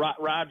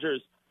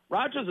Rodgers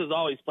has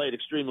always played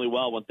extremely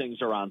well when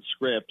things are on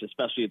script,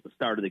 especially at the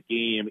start of the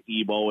game,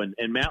 Evo, and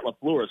Matt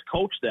LaFleur has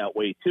coached that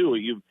way too.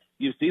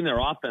 You've seen their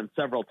offense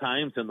several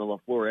times in the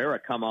LaFleur era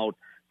come out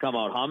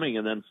humming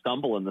and then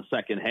stumble in the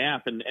second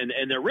half, and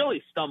they're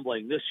really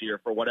stumbling this year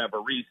for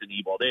whatever reason,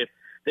 Evo.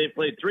 They've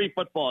played 3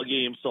 football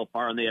games so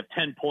far, and they have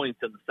 10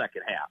 points in the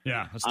second half.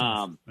 Yeah, that's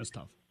tough. That's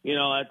tough.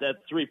 That's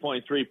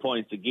 3.3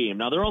 points a game.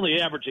 Now, they're only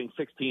averaging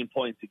 16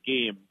 points a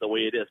game the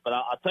way it is. But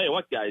I'll tell you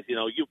what, guys,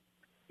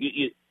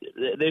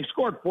 they've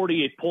scored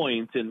 48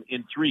 points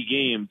in 3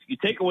 games. You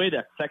take away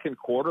that second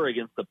quarter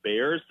against the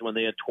Bears when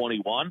they had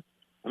 21.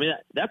 I mean,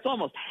 that's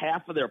almost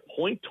half of their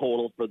point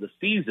total for the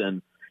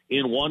season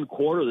in one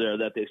quarter there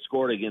that they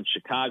scored against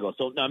Chicago.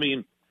 So, I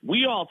mean,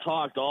 we all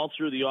talked all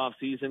through the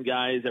offseason,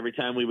 guys, every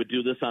time we would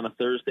do this on a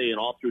Thursday and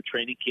all through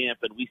training camp,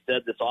 and we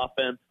said this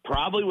offense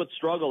probably would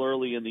struggle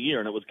early in the year,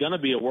 and it was going to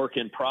be a work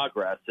in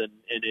progress, and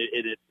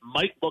it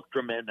might look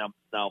dramatic.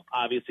 Now,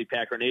 obviously,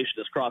 Packer Nation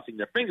is crossing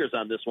their fingers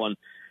on this one,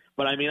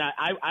 but, I mean,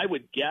 I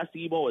would guess,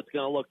 Evo, it's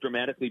going to look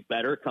dramatically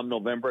better come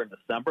November and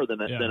December than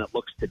it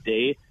looks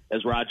today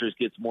as Rodgers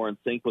gets more in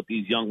sync with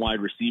these young wide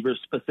receivers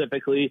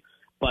specifically.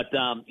 But,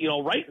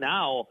 right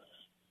now,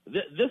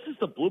 this is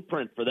the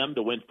blueprint for them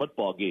to win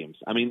football games.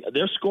 I mean,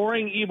 they're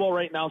scoring, Evo,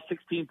 right now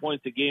 16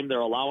 points a game. They're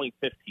allowing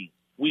 15.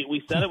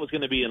 We said it was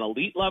going to be an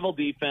elite-level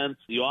defense.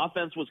 The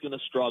offense was going to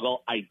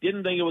struggle. I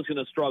didn't think it was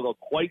going to struggle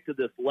quite to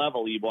this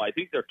level, Evo. I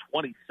think they're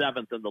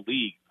 27th in the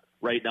league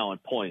right now in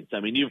points. I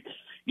mean,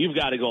 you've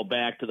got to go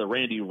back to the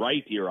Randy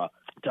Wright era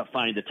to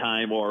find a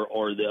time or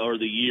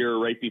the year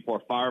right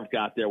before Favre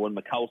got there when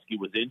Mikowski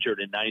was injured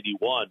in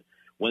 91.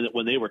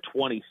 When they were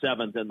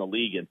 27th in the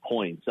league in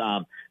points.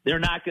 They're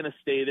not going to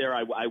stay there,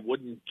 I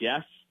wouldn't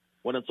guess,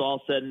 when it's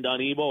all said and done,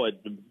 Evo.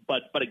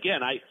 But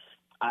again,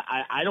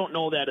 I don't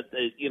know that at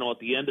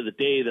the end of the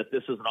day that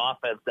this is an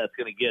offense that's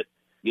going to get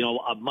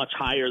much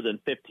higher than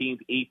 15th,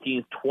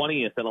 18th,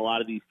 20th in a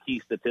lot of these key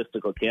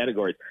statistical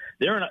categories.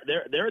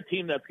 They're a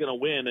team that's going to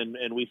win,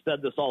 and we've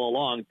said this all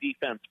along,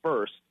 defense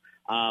first.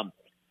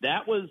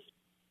 That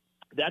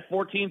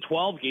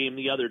 14-12 game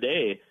the other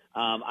day.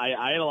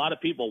 I had a lot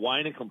of people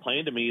whine and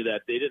complain to me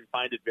that they didn't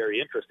find it very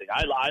interesting.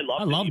 I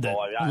loved it.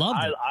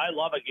 I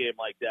love a game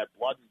like that,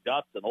 blood and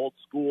guts and old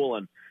school,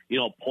 and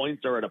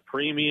points are at a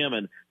premium.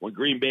 And when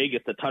Green Bay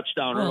gets a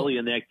touchdown early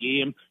in that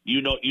game,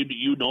 you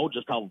know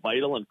just how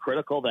vital and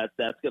critical that's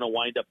going to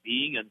wind up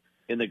being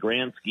in the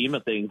grand scheme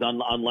of things.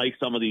 Unlike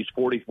some of these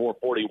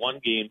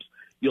 44-41 games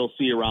you'll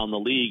see around the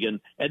league,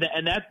 and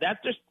that's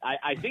just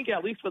I think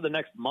at least for the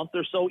next month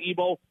or so,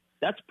 Ebo,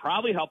 that's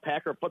probably how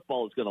Packer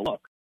football is going to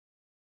look.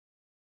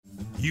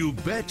 You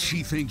bet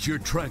she thinks your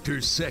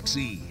tractor's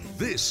sexy.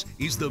 This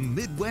is the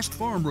Midwest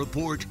Farm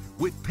Report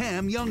with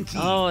Pam Youngkey.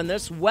 Oh, and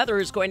this weather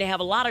is going to have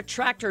a lot of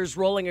tractors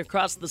rolling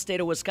across the state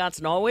of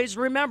Wisconsin. Always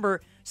remember,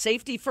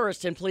 safety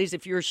first. And please,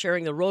 if you're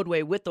sharing the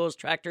roadway with those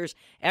tractors,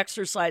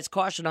 exercise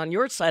caution on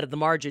your side of the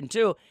margin,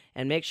 too.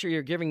 And make sure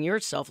you're giving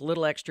yourself a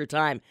little extra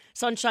time.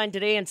 Sunshine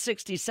today and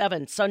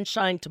 67.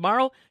 Sunshine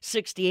tomorrow,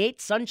 68.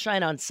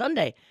 Sunshine on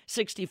Sunday,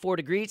 64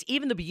 degrees.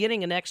 Even the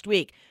beginning of next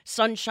week,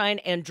 sunshine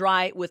and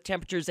dry with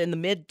temperatures in the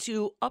mid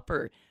to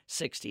upper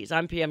 60s.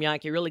 I'm PM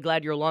Yankee. Really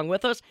glad you're along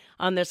with us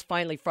on this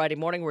finally Friday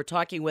morning. We're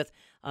talking with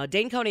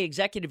Dane County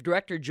Executive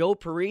Director Joe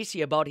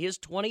Parisi about his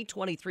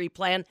 2023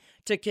 plan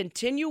to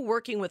continue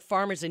working with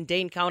farmers in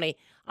Dane County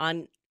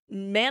on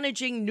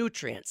managing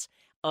nutrients,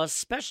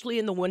 especially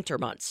in the winter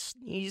months.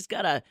 He's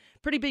got a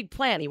pretty big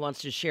plan he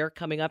wants to share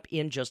coming up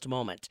in just a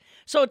moment.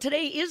 So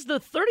today is the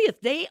 30th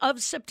day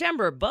of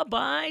September.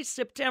 Bye-bye,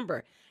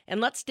 September. And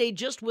let's stay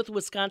just with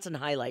Wisconsin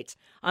highlights.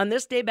 On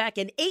this day back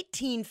in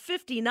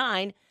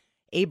 1859,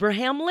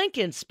 Abraham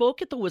Lincoln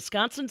spoke at the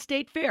Wisconsin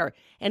State Fair,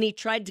 and he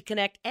tried to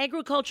connect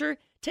agriculture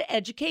to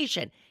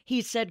education.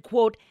 He said,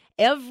 quote,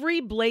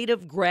 "Every blade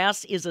of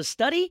grass is a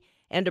study,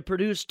 and to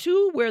produce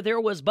two where there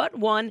was but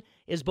one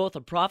is both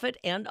a profit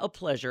and a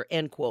pleasure,"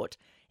 end quote.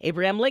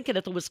 Abraham Lincoln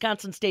at the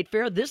Wisconsin State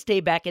Fair this day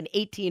back in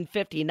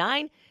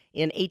 1859.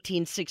 In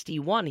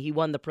 1861, he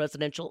won the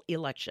presidential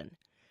election.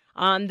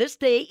 On this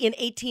day in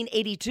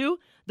 1882,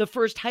 the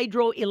first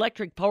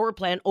hydroelectric power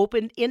plant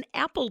opened in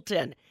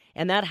Appleton.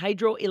 And that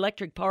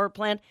hydroelectric power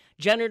plant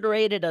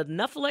generated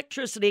enough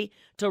electricity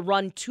to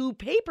run 2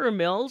 paper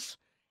mills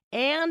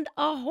and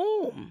a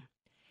home.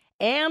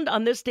 And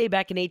on this day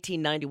back in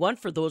 1891,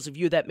 for those of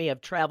you that may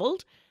have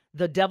traveled,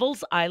 the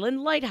Devil's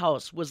Island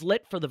Lighthouse was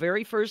lit for the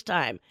very first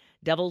time.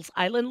 Devil's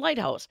Island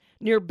Lighthouse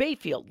near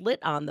Bayfield, lit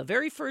on the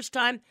very first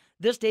time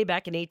this day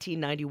back in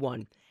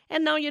 1891.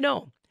 And now you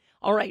know.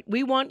 All right,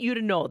 we want you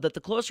to know that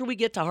the closer we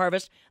get to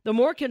harvest, the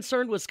more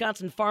concerned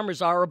Wisconsin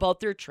farmers are about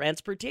their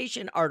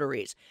transportation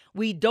arteries.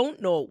 We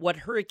don't know what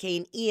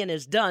Hurricane Ian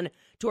has done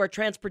to our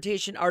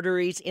transportation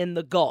arteries in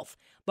the Gulf.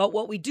 But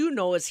what we do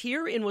know is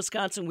here in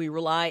Wisconsin, we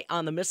rely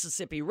on the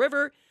Mississippi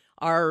River,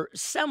 our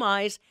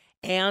semis,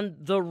 and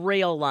the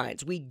rail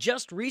lines. We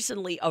just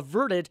recently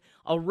averted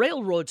a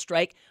railroad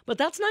strike, but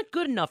that's not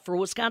good enough for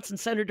Wisconsin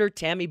Senator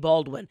Tammy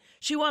Baldwin.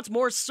 She wants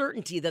more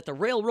certainty that the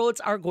railroads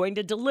are going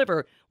to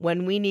deliver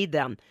when we need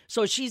them.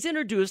 So she's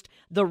introduced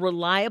the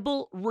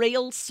Reliable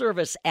Rail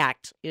Service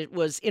Act. It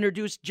was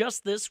introduced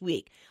just this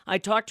week. I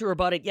talked to her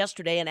about it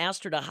yesterday and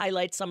asked her to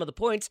highlight some of the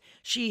points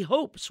she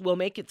hopes will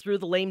make it through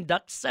the lame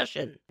duck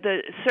session.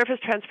 The Surface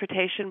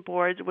Transportation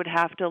Board would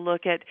have to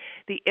look at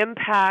the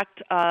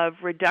impact of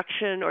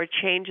reduction or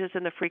changes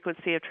in the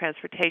frequency of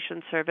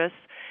transportation service,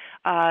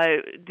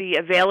 the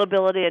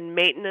availability and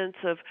maintenance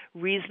of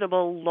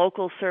reasonable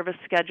local service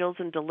schedules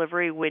and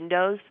delivery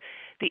windows,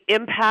 the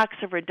impacts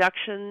of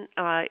reduction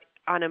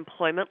on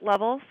employment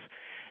levels,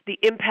 the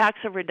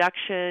impacts of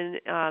reduction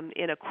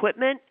in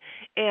equipment,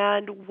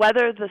 and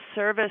whether the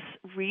service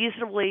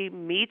reasonably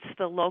meets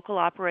the local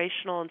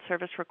operational and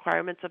service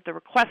requirements of the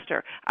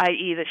requester,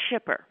 i.e. the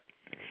shipper.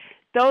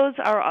 Those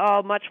are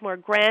all much more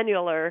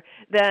granular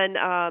than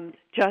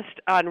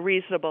just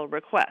unreasonable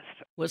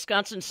requests.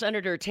 Wisconsin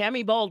Senator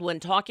Tammy Baldwin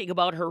talking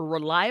about her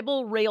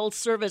Reliable Rail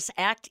Service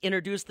Act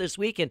introduced this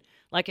week. And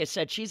like I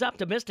said, she's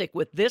optimistic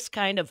with this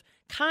kind of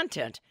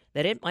content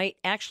that it might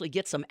actually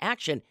get some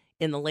action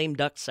in the lame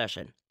duck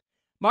session.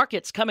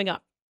 Markets coming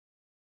up.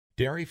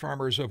 Dairy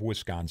farmers of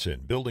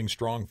Wisconsin, building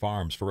strong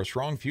farms for a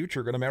strong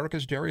future in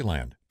America's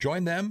dairyland.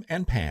 Join them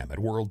and Pam at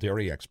World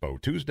Dairy Expo,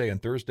 Tuesday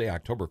and Thursday,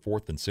 October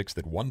 4th and 6th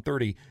at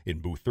 1:30 in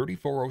booth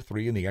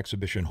 3403 in the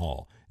Exhibition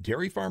Hall.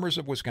 Dairy farmers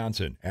of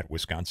Wisconsin at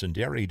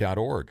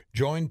wisconsindairy.org.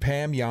 Join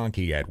Pam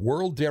Yankee at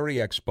World Dairy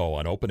Expo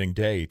on opening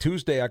day,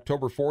 Tuesday,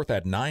 October 4th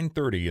at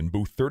 9:30 in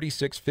booth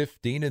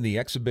 3615 in the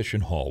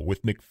Exhibition Hall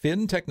with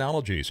McFinn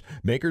Technologies,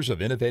 makers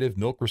of innovative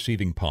milk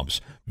receiving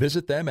pumps.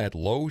 Visit them at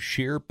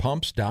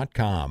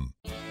lowshearpumps.com.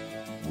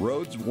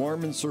 Rhodes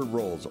Warm and Serve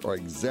rolls are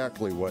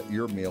exactly what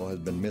your meal has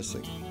been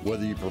missing.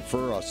 Whether you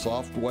prefer a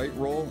soft white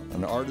roll,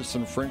 an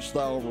artisan French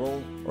style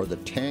roll, or the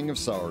tang of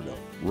sourdough,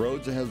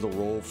 Rhodes has the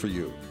roll for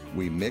you.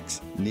 We mix,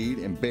 knead,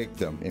 and bake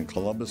them in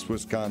Columbus,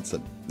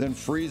 Wisconsin, then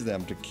freeze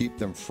them to keep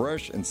them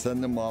fresh and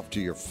send them off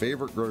to your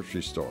favorite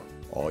grocery store.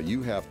 All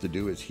you have to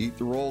do is heat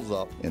the rolls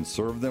up and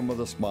serve them with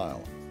a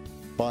smile.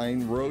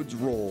 Find Rhodes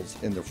rolls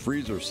in the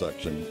freezer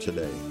section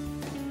today.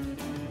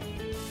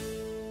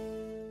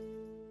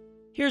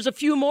 Here's a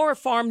few more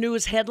farm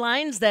news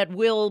headlines that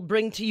we'll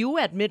bring to you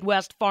at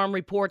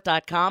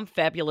MidwestFarmReport.com.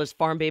 Fabulous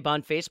Farm Babe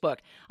on Facebook.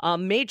 A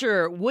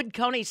major Wood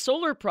County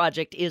solar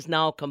project is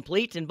now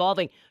complete,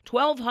 involving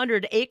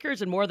 1,200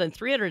 acres and more than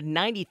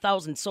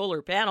 390,000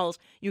 solar panels.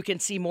 You can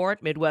see more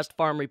at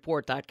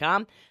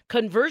MidwestFarmReport.com.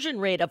 Conversion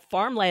rate of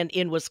farmland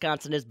in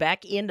Wisconsin is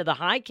back into the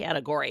high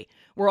category.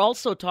 We're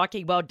also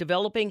talking about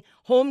developing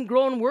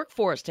homegrown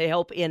workforce to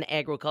help in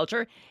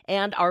agriculture.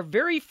 And our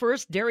very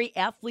first Dairy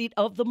Athlete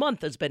of the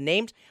Month has been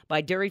named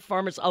by Dairy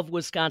Farmers of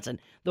Wisconsin.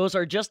 Those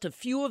are just a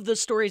few of the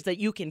stories that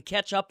you can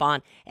catch up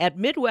on at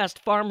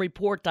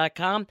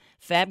MidwestFarmReport.com.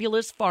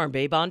 Fabulous Farm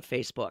Babe on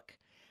Facebook.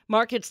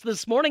 Markets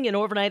this morning in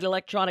overnight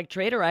electronic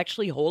trade are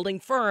actually holding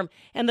firm,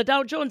 and the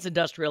Dow Jones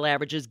Industrial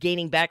Average is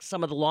gaining back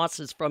some of the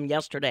losses from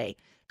yesterday.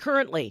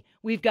 Currently,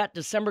 we've got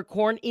December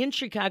corn in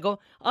Chicago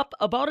up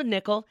about a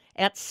nickel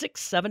at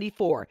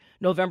 $6.74.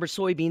 November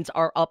soybeans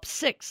are up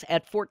 6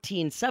 at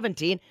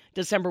 $14.17.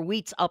 December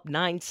wheat's up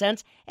 9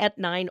 cents at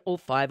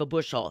 $9.05 a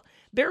bushel.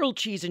 Barrel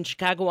cheese in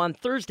Chicago on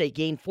Thursday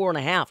gained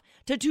 4.5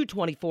 to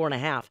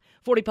 $2.24.5.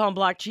 40-pound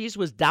block cheese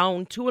was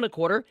down 2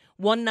 1/4,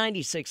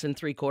 $1.96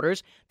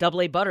 3/4.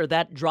 Double A butter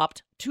that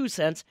dropped 2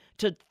 cents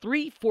to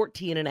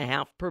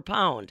 $3.14.5 per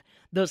pound.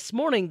 This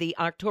morning, the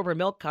October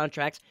milk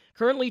contracts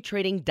currently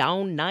trading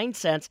down 9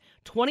 cents,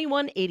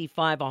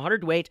 $21.85 a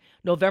hundredweight.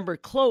 November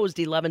closed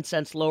 11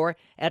 cents lower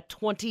at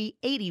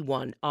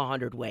 $20.81 a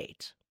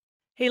hundredweight.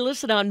 Hey,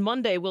 listen, on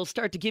Monday, we'll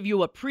start to give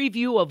you a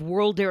preview of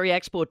World Dairy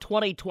Expo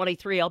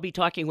 2023. I'll be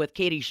talking with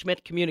Katie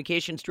Schmidt,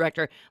 Communications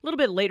Director, a little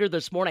bit later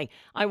this morning.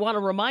 I want to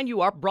remind you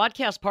our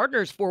broadcast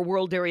partners for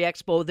World Dairy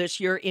Expo this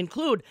year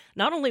include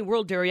not only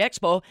World Dairy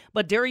Expo,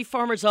 but Dairy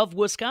Farmers of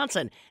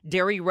Wisconsin,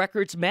 Dairy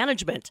Records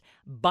Management,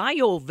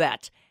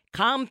 BioVet,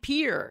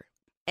 Compeer,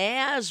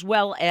 as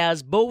well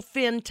as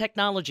Bowfin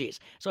Technologies.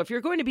 So if you're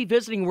going to be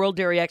visiting World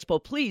Dairy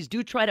Expo, please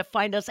do try to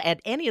find us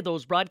at any of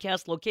those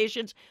broadcast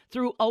locations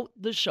throughout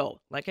the show.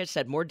 Like I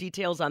said, more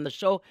details on the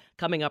show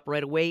coming up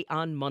right away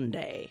on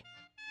Monday.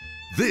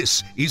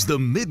 This is the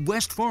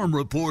Midwest Farm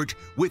Report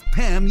with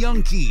Pam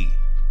Youngkey.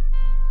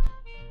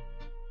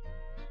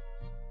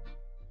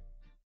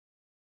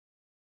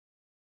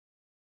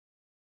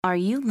 Are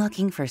you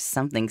looking for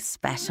something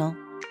special?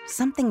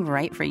 Something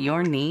right for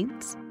your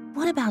needs?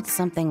 What about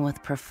something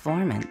with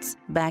performance,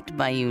 backed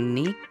by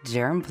unique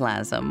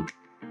germplasm?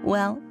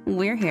 Well,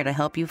 we're here to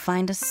help you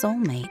find a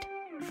soulmate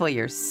for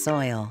your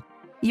soil.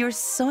 Your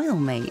soil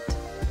mate.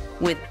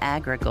 With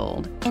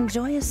AgriGold,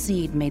 enjoy a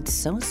seed made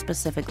so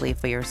specifically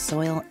for your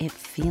soil it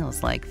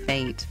feels like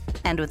fate.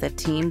 And with a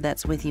team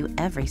that's with you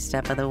every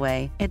step of the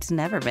way, it's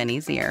never been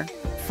easier.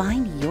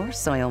 Find your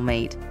soil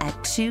mate at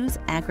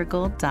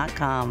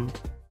ChooseAgriGold.com.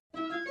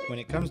 When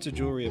it comes to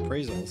jewelry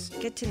appraisals,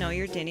 get to know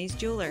your Denny's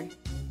jeweler.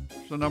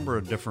 A number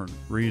of different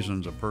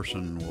reasons a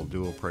person will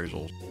do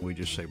appraisals. We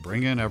just say,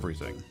 bring in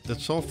everything.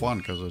 It's so fun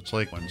because it's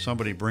like when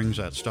somebody brings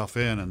that stuff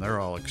in and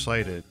they're all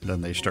excited, then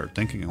they start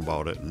thinking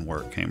about it and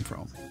where it came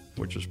from,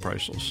 which is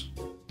priceless.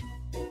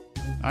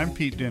 I'm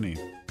Pete Denny.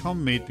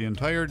 Come meet the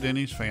entire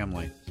Denny's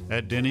family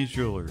at Denny's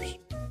Jewelers.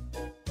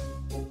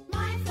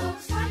 My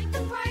folks like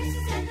the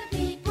prices and the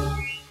people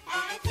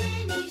at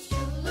Denny's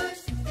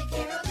Jewelers. They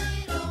care a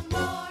little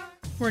more.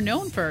 We're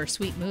known for our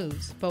sweet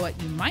moves, but what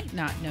you might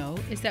not know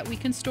is that we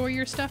can store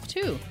your stuff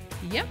too.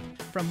 Yep,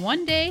 from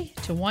 1 day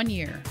to 1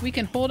 year. We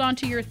can hold on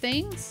to your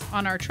things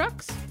on our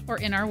trucks or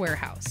in our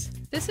warehouse.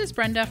 This is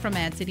Brenda from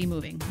Mad City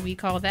Moving. We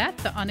call that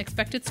the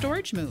unexpected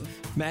storage move.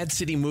 Mad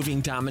City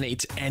Moving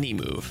dominates any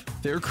move.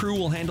 Their crew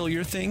will handle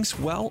your things,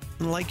 well,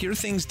 like your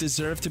things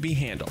deserve to be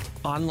handled.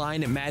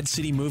 Online at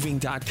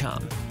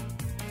madcitymoving.com.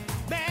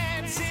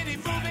 Mad City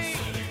Moving.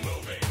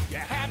 You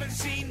haven't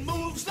seen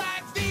moves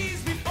like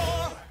these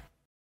before.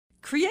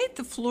 Create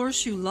the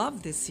floors you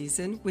love this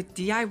season with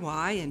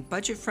DIY and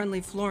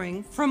budget-friendly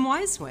flooring from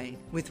Wiseway.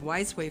 With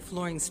Wiseway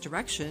Flooring's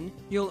direction,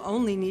 you'll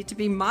only need to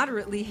be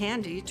moderately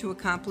handy to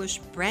accomplish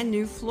brand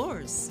new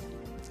floors.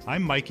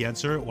 I'm Mike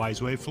Yenser at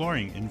Wiseway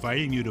Flooring,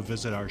 inviting you to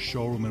visit our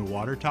showroom in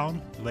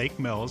Watertown, Lake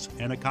Mills,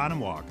 and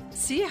Economwalk.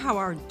 See how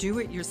our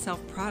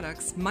do-it-yourself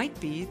products might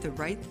be the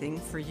right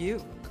thing for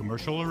you.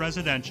 Commercial or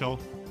residential,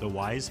 the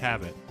Wise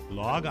have it.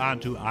 Log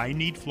on to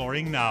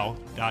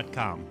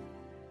INeedFlooringNow.com.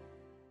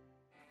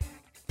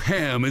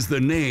 Pam is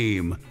the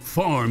name.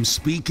 Farm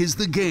speak is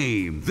the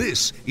game.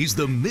 This is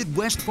the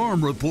Midwest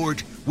Farm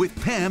Report with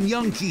Pam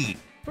Youngkey.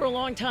 For a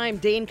long time,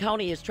 Dane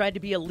County has tried to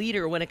be a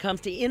leader when it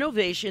comes to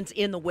innovations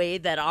in the way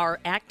that our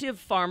active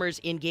farmers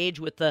engage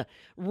with the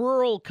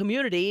rural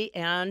community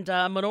and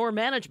manure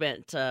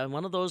management.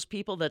 One of those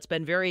people that's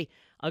been very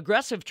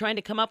aggressive trying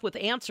to come up with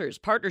answers.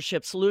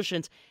 Partnership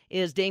Solutions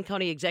is Dane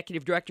County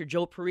Executive Director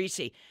Joe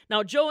Parisi.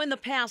 Now, Joe, in the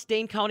past,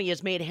 Dane County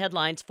has made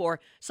headlines for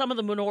some of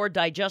the manure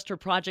digester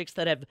projects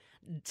that have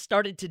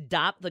started to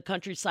dot the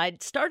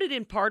countryside, started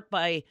in part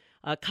by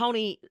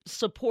county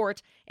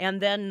support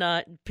and then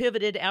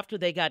pivoted after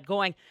they got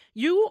going.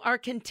 You are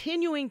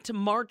continuing to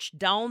march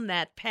down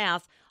that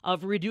path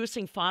of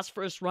reducing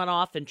phosphorus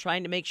runoff and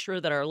trying to make sure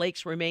that our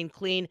lakes remain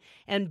clean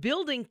and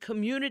building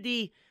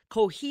community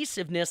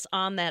cohesiveness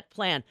on that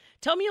plan.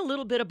 Tell me a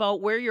little bit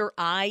about where your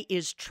eye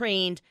is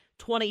trained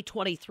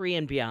 2023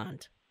 and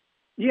beyond.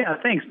 Yeah,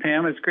 thanks,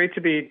 Pam. It's great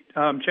to be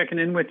checking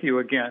in with you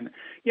again.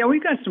 Yeah,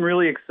 we've got some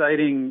really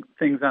exciting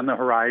things on the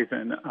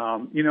horizon.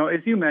 As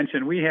you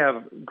mentioned, we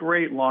have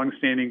great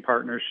longstanding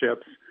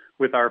partnerships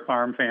with our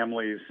farm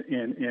families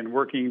in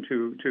working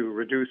to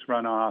reduce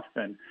runoff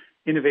and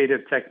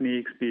innovative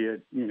techniques, be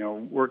it,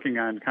 working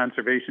on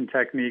conservation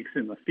techniques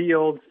in the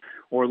fields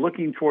or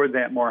looking toward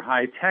that more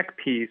high-tech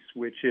piece,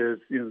 which is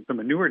the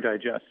manure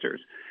digesters.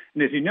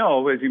 And as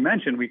you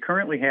mentioned, we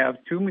currently have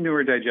 2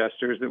 manure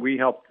digesters that we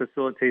help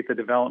facilitate the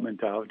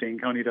development of. Dane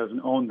County doesn't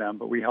own them,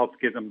 but we help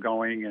get them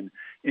going and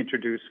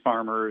introduce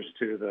farmers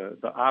to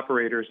the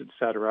operators, et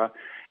cetera.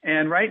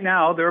 And right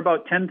now, there are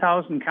about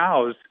 10,000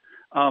 cows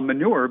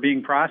manure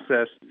being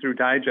processed through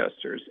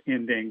digesters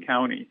in Dane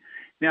County.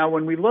 Now,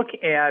 when we look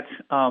at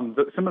some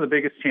of the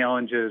biggest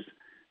challenges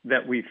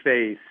that we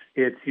face,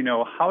 it's,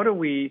 how do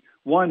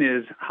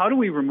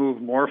we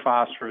remove more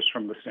phosphorus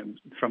from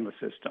the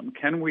system?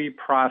 Can we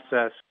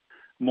process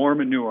more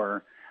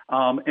manure?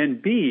 And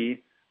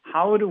B,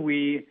 how do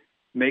we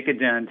make a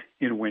dent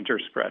in winter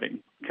spreading?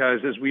 Because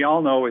as we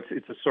all know, it's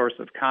a source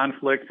of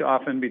conflict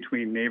often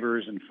between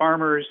neighbors and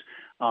farmers.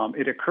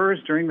 It occurs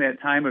during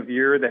that time of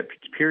year, that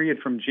period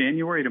from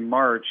January to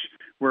March,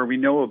 where we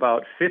know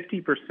about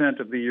 50%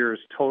 of the year's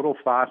total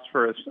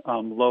phosphorus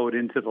load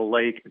into the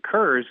lake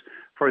occurs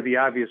for the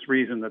obvious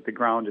reason that the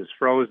ground is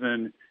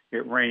frozen,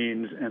 it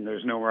rains, and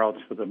there's nowhere else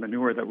for the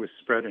manure that was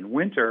spread in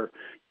winter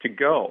to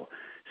go.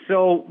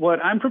 So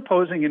what I'm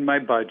proposing in my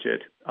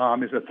budget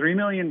is a $3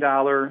 million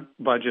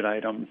budget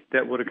item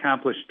that would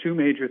accomplish 2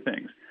 major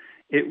things.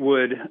 It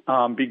would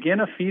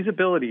begin a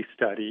feasibility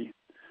study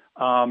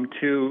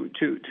to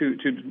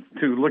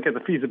look at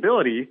the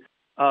feasibility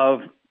of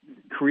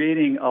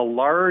creating a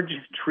large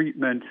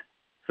treatment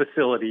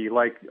facility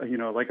like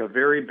a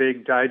very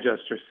big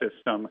digester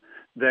system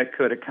that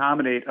could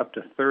accommodate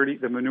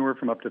the manure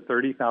from up to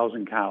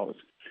 30,000 cows.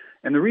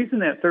 And the reason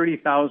that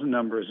 30,000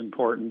 number is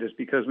important is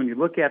because when you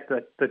look at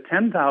the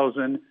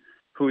 10,000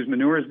 whose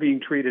manure is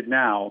being treated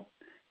now,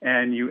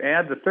 and you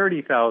add the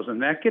 30,000,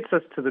 that gets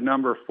us to the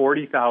number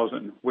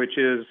 40,000, which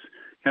is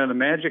kind of the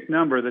magic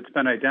number that's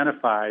been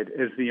identified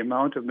as the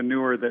amount of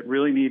manure that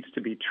really needs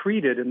to be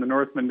treated in the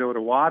North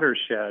Mendota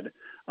watershed.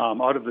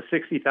 Out of the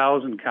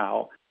 60,000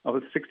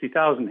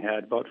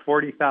 head, about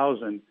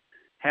 40,000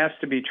 has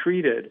to be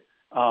treated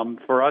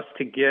for us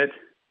to get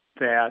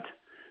that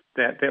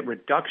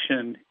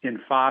reduction in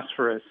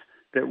phosphorus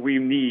that we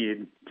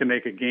need to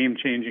make a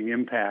game-changing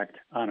impact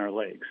on our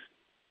lakes.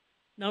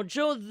 Now,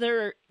 Joe,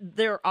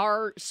 there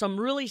are some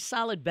really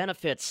solid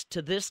benefits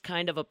to this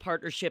kind of a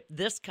partnership,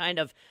 this kind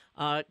of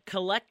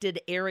collected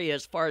area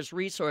as far as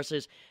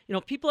resources.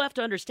 People have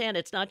to understand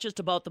it's not just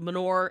about the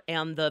manure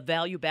and the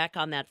value back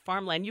on that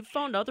farmland. You've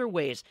found other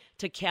ways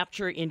to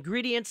capture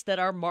ingredients that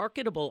are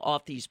marketable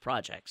off these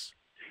projects.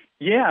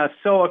 Yeah,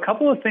 so a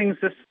couple of things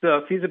this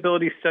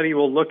feasibility study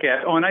will look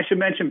at. Oh, and I should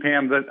mention,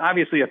 Pam, that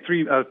obviously a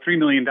 $3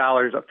 million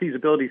a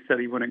feasibility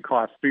study wouldn't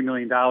cost $3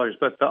 million,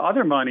 but the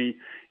other money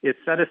is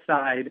set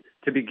aside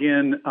to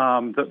begin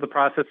the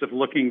process of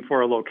looking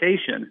for a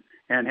location,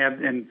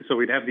 and so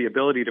we'd have the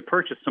ability to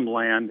purchase some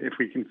land if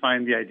we can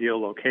find the ideal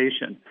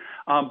location.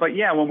 But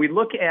yeah, when we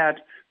look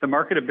at the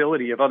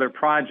marketability of other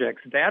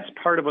projects, that's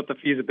part of what the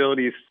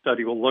feasibility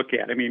study will look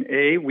at. I mean,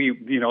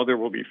 there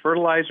will be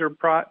fertilizer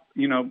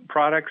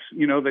products,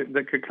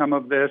 that could come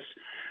of this.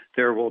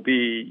 There will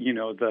be,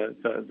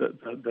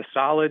 the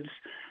solids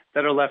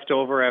that are left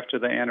over after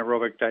the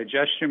anaerobic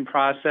digestion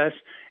process.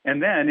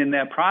 And then in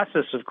that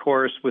process, of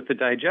course, with the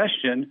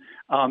digestion,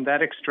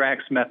 that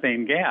extracts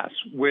methane gas,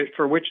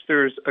 for which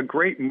there's a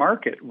great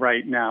market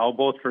right now,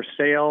 both for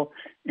sale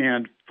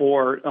and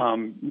for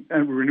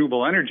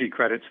renewable energy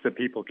credits that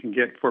people can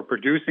get for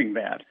producing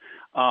that.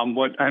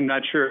 What I'm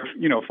not sure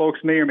if, folks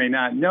may or may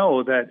not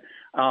know that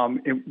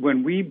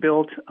when we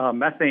built a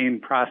methane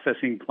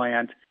processing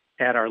plant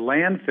at our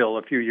landfill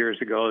a few years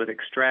ago that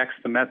extracts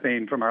the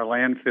methane from our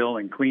landfill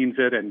and cleans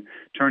it and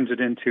turns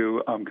it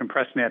into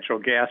compressed natural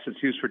gas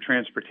that's used for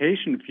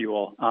transportation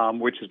fuel,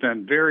 which has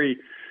been very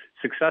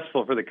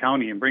successful for the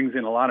county and brings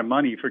in a lot of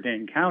money for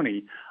Dane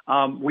County.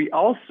 We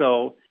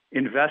also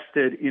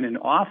invested in an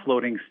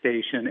offloading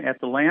station at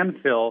the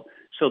landfill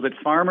so that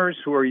farmers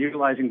who are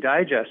utilizing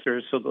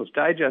digesters, so those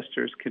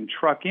digesters can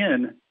truck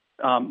in,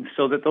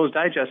 so that those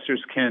digesters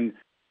can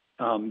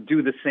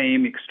do the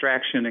same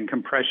extraction and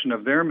compression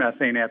of their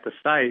methane at the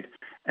site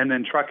and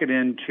then truck it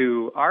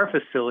into our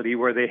facility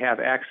where they have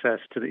access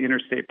to the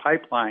interstate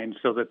pipeline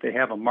so that they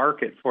have a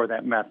market for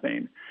that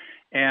methane.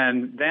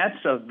 And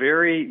that's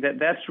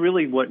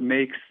really what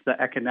makes the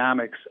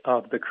economics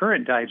of the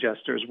current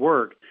digesters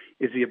work,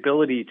 is the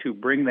ability to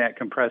bring that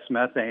compressed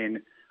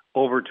methane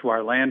over to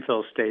our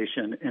landfill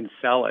station and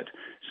sell it.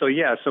 So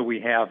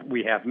we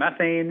have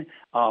methane,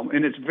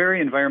 and it's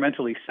very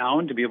environmentally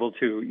sound to be able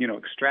to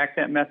extract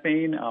that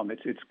methane.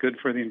 It's good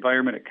for the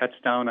environment. It cuts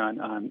down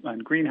on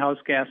greenhouse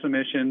gas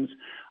emissions.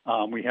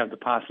 We have the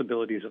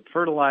possibilities of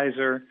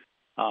fertilizer.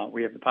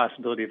 We have the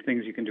possibility of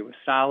things you can do with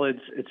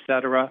solids, et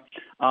cetera.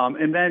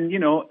 And then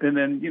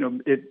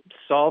it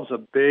solves a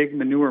big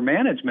manure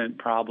management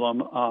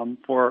problem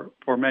for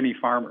many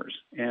farmers.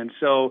 And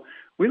so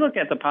we look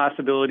at the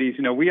possibilities.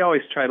 We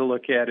always try to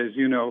look at, as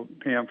you know,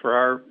 Pam,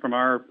 from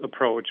our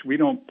approach, we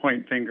don't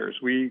point fingers.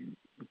 We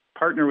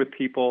partner with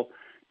people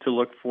to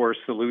look for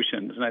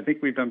solutions. And I think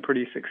we've been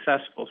pretty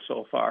successful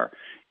so far.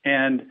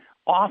 And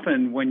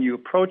often when you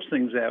approach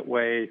things that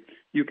way,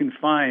 you can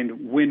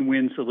find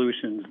win-win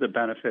solutions that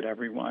benefit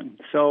everyone.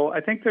 So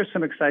I think there's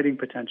some exciting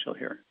potential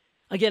here.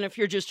 Again, if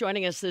you're just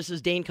joining us, this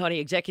is Dane County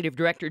Executive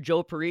Director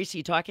Joe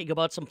Parisi talking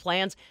about some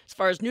plans as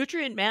far as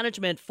nutrient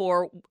management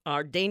for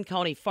our Dane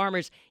County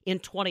farmers in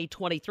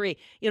 2023.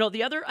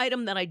 The other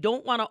item that I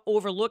don't want to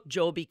overlook,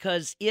 Joe,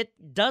 because it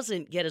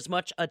doesn't get as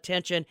much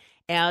attention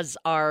as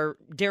our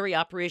dairy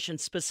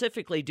operations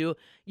specifically do,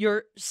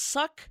 your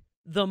Suck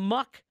the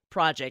Muck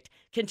project.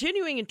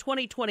 Continuing in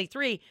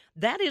 2023,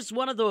 that is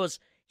one of those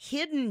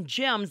hidden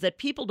gems that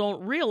people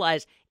don't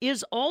realize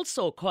is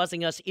also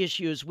causing us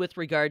issues with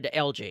regard to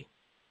algae.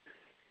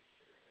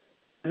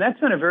 And that's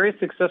been a very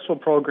successful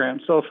program.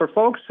 So for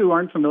folks who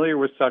aren't familiar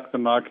with Suck the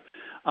Muck,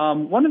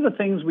 one of the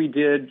things we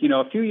did,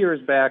 a few years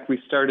back, we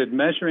started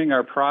measuring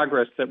our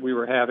progress that we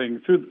were having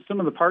through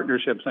some of the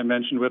partnerships I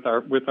mentioned with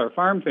our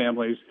farm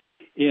families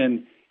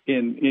in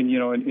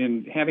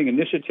having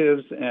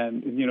initiatives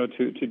and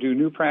to do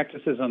new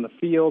practices on the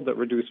field that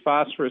reduce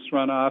phosphorus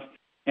runoff.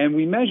 And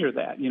we measure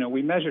that.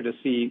 We measure to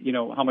see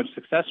how much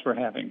success we're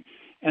having.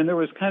 And there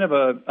was kind of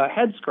a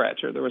head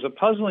scratcher. There was a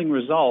puzzling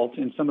result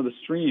in some of the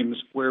streams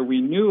where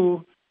we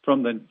knew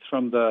from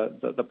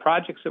the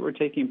projects that were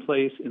taking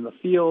place in the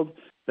field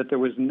that there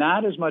was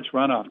not as much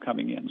runoff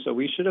coming in. So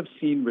we should have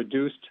seen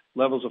reduced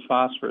levels of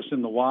phosphorus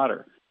in the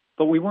water,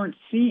 but we weren't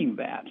seeing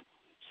that.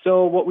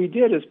 So what we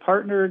did is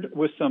partnered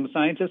with some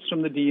scientists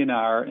from the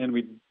DNR, and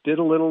we did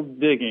a little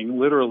digging,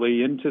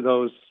 literally, into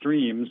those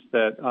streams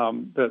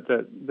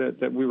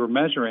that we were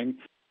measuring,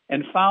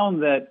 and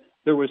found that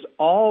there was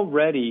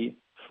already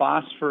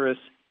phosphorus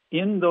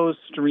in those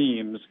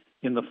streams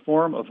in the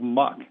form of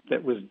muck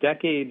that was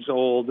decades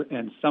old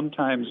and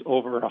sometimes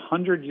over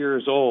 100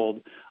 years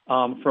old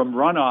from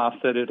runoff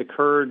that had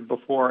occurred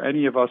before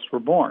any of us were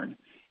born.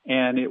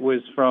 And it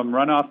was from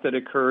runoff that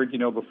occurred,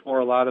 before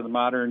a lot of the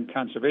modern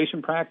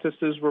conservation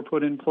practices were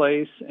put in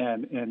place.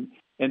 And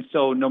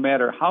so no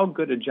matter how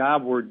good a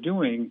job we're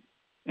doing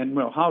and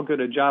how good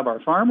a job our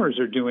farmers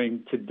are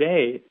doing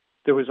today,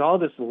 there was all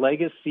this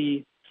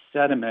legacy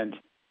sediment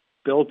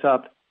built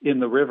up in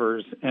the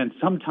rivers and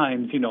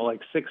sometimes,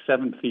 like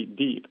 6-7 feet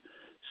deep.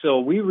 So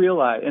we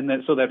realized,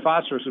 so that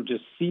phosphorus would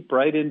just seep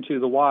right into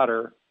the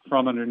water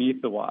from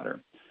underneath the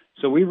water.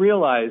 So we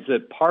realized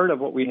that part of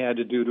what we had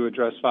to do to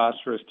address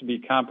phosphorus to be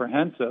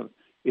comprehensive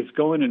is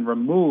go in and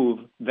remove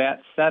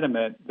that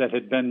sediment that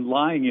had been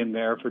lying in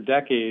there for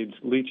decades,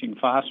 leaching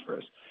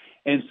phosphorus.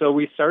 And so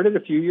we started a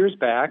few years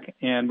back,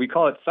 and we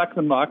call it Suck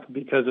the Muck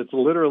because it's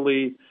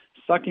literally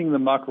sucking the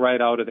muck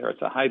right out of there.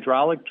 It's a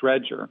hydraulic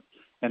dredger,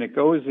 and it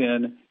goes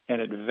in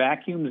and it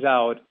vacuums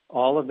out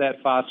all of that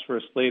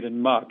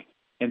phosphorus-laden muck.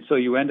 And so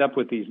you end up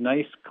with these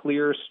nice,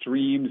 clear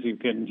streams. You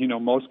can,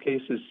 most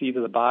cases see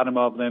to the bottom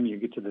of them. You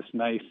get to this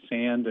nice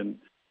sand and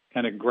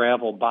kind of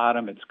gravel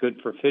bottom. It's good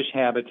for fish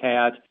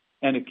habitat,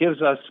 and it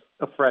gives us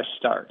a fresh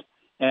start.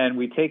 And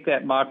we take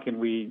that muck and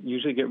we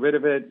usually get rid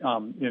of it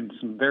in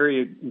some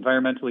very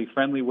environmentally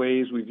friendly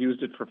ways. We've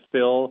used it for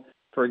fill,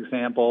 for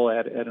example,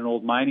 at an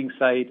old mining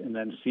site, and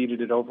then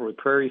seeded it over with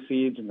prairie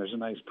seeds, and there's a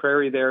nice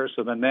prairie there.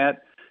 So then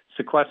that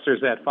sequesters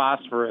that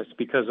phosphorus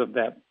because of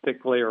that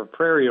thick layer of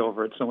prairie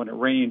over it. So when it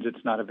rains,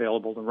 it's not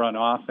available to run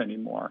off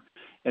anymore.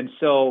 And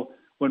so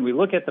when we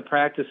look at the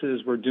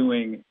practices we're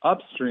doing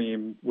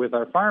upstream with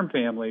our farm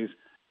families,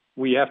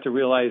 we have to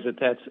realize that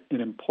that's an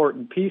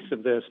important piece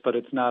of this, but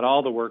it's not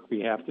all the work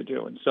we have to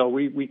do. And so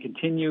we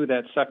continue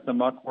that Suck the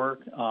Muck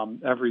work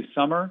every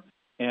summer,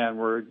 and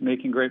we're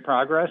making great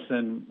progress.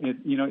 And,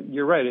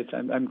 you're right.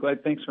 I'm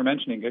glad. Thanks for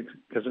mentioning it,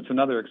 because it's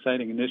another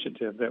exciting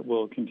initiative that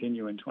will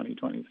continue in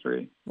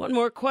 2023. One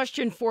more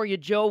question for you,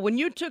 Joe. When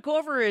you took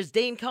over as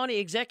Dane County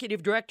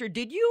Executive Director,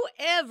 did you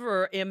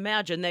ever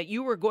imagine that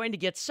you were going to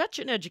get such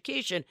an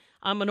education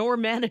on manure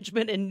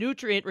management and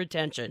nutrient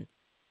retention?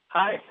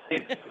 I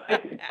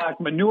can talk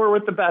manure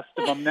with the best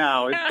of them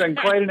now. It's been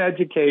quite an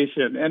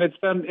education, and it's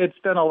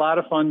been a lot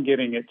of fun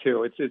getting it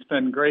too. It's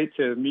been great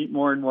to meet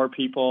more and more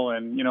people,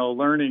 and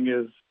learning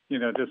is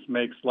just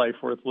makes life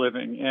worth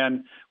living.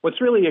 And what's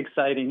really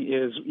exciting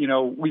is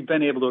we've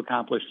been able to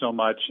accomplish so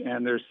much,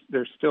 and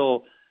there's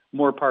still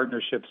more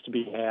partnerships to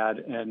be had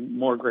and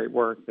more great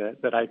work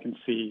that I can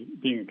see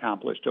being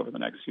accomplished over the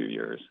next few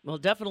years. Well,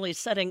 definitely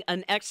setting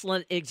an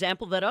excellent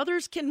example that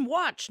others can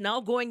watch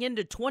now going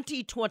into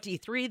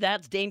 2023.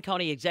 That's Dane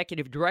County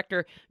Executive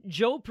Director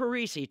Joe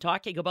Parisi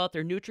talking about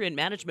their nutrient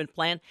management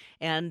plan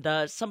and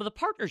some of the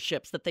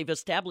partnerships that they've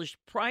established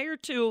prior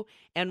to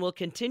and will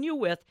continue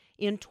with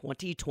in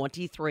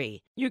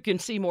 2023. You can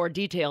see more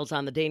details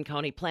on the Dane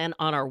County plan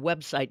on our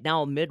website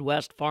now,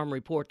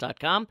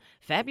 MidwestFarmReport.com.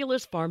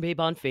 Fabulous Farm Babe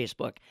on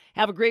Facebook.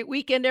 Have a great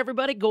weekend,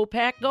 everybody. Go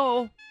Pack,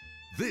 go.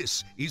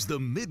 This is the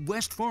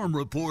Midwest Farm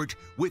Report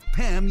with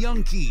Pam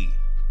Youngkey.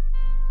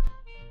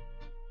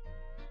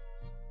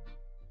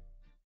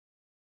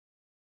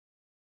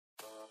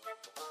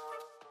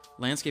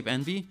 Landscape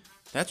envy?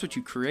 That's what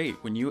you create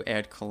when you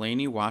add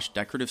Kalani Wash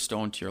decorative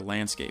stone to your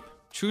landscape.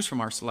 Choose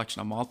from our selection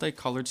of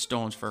multicolored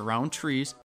stones for around trees,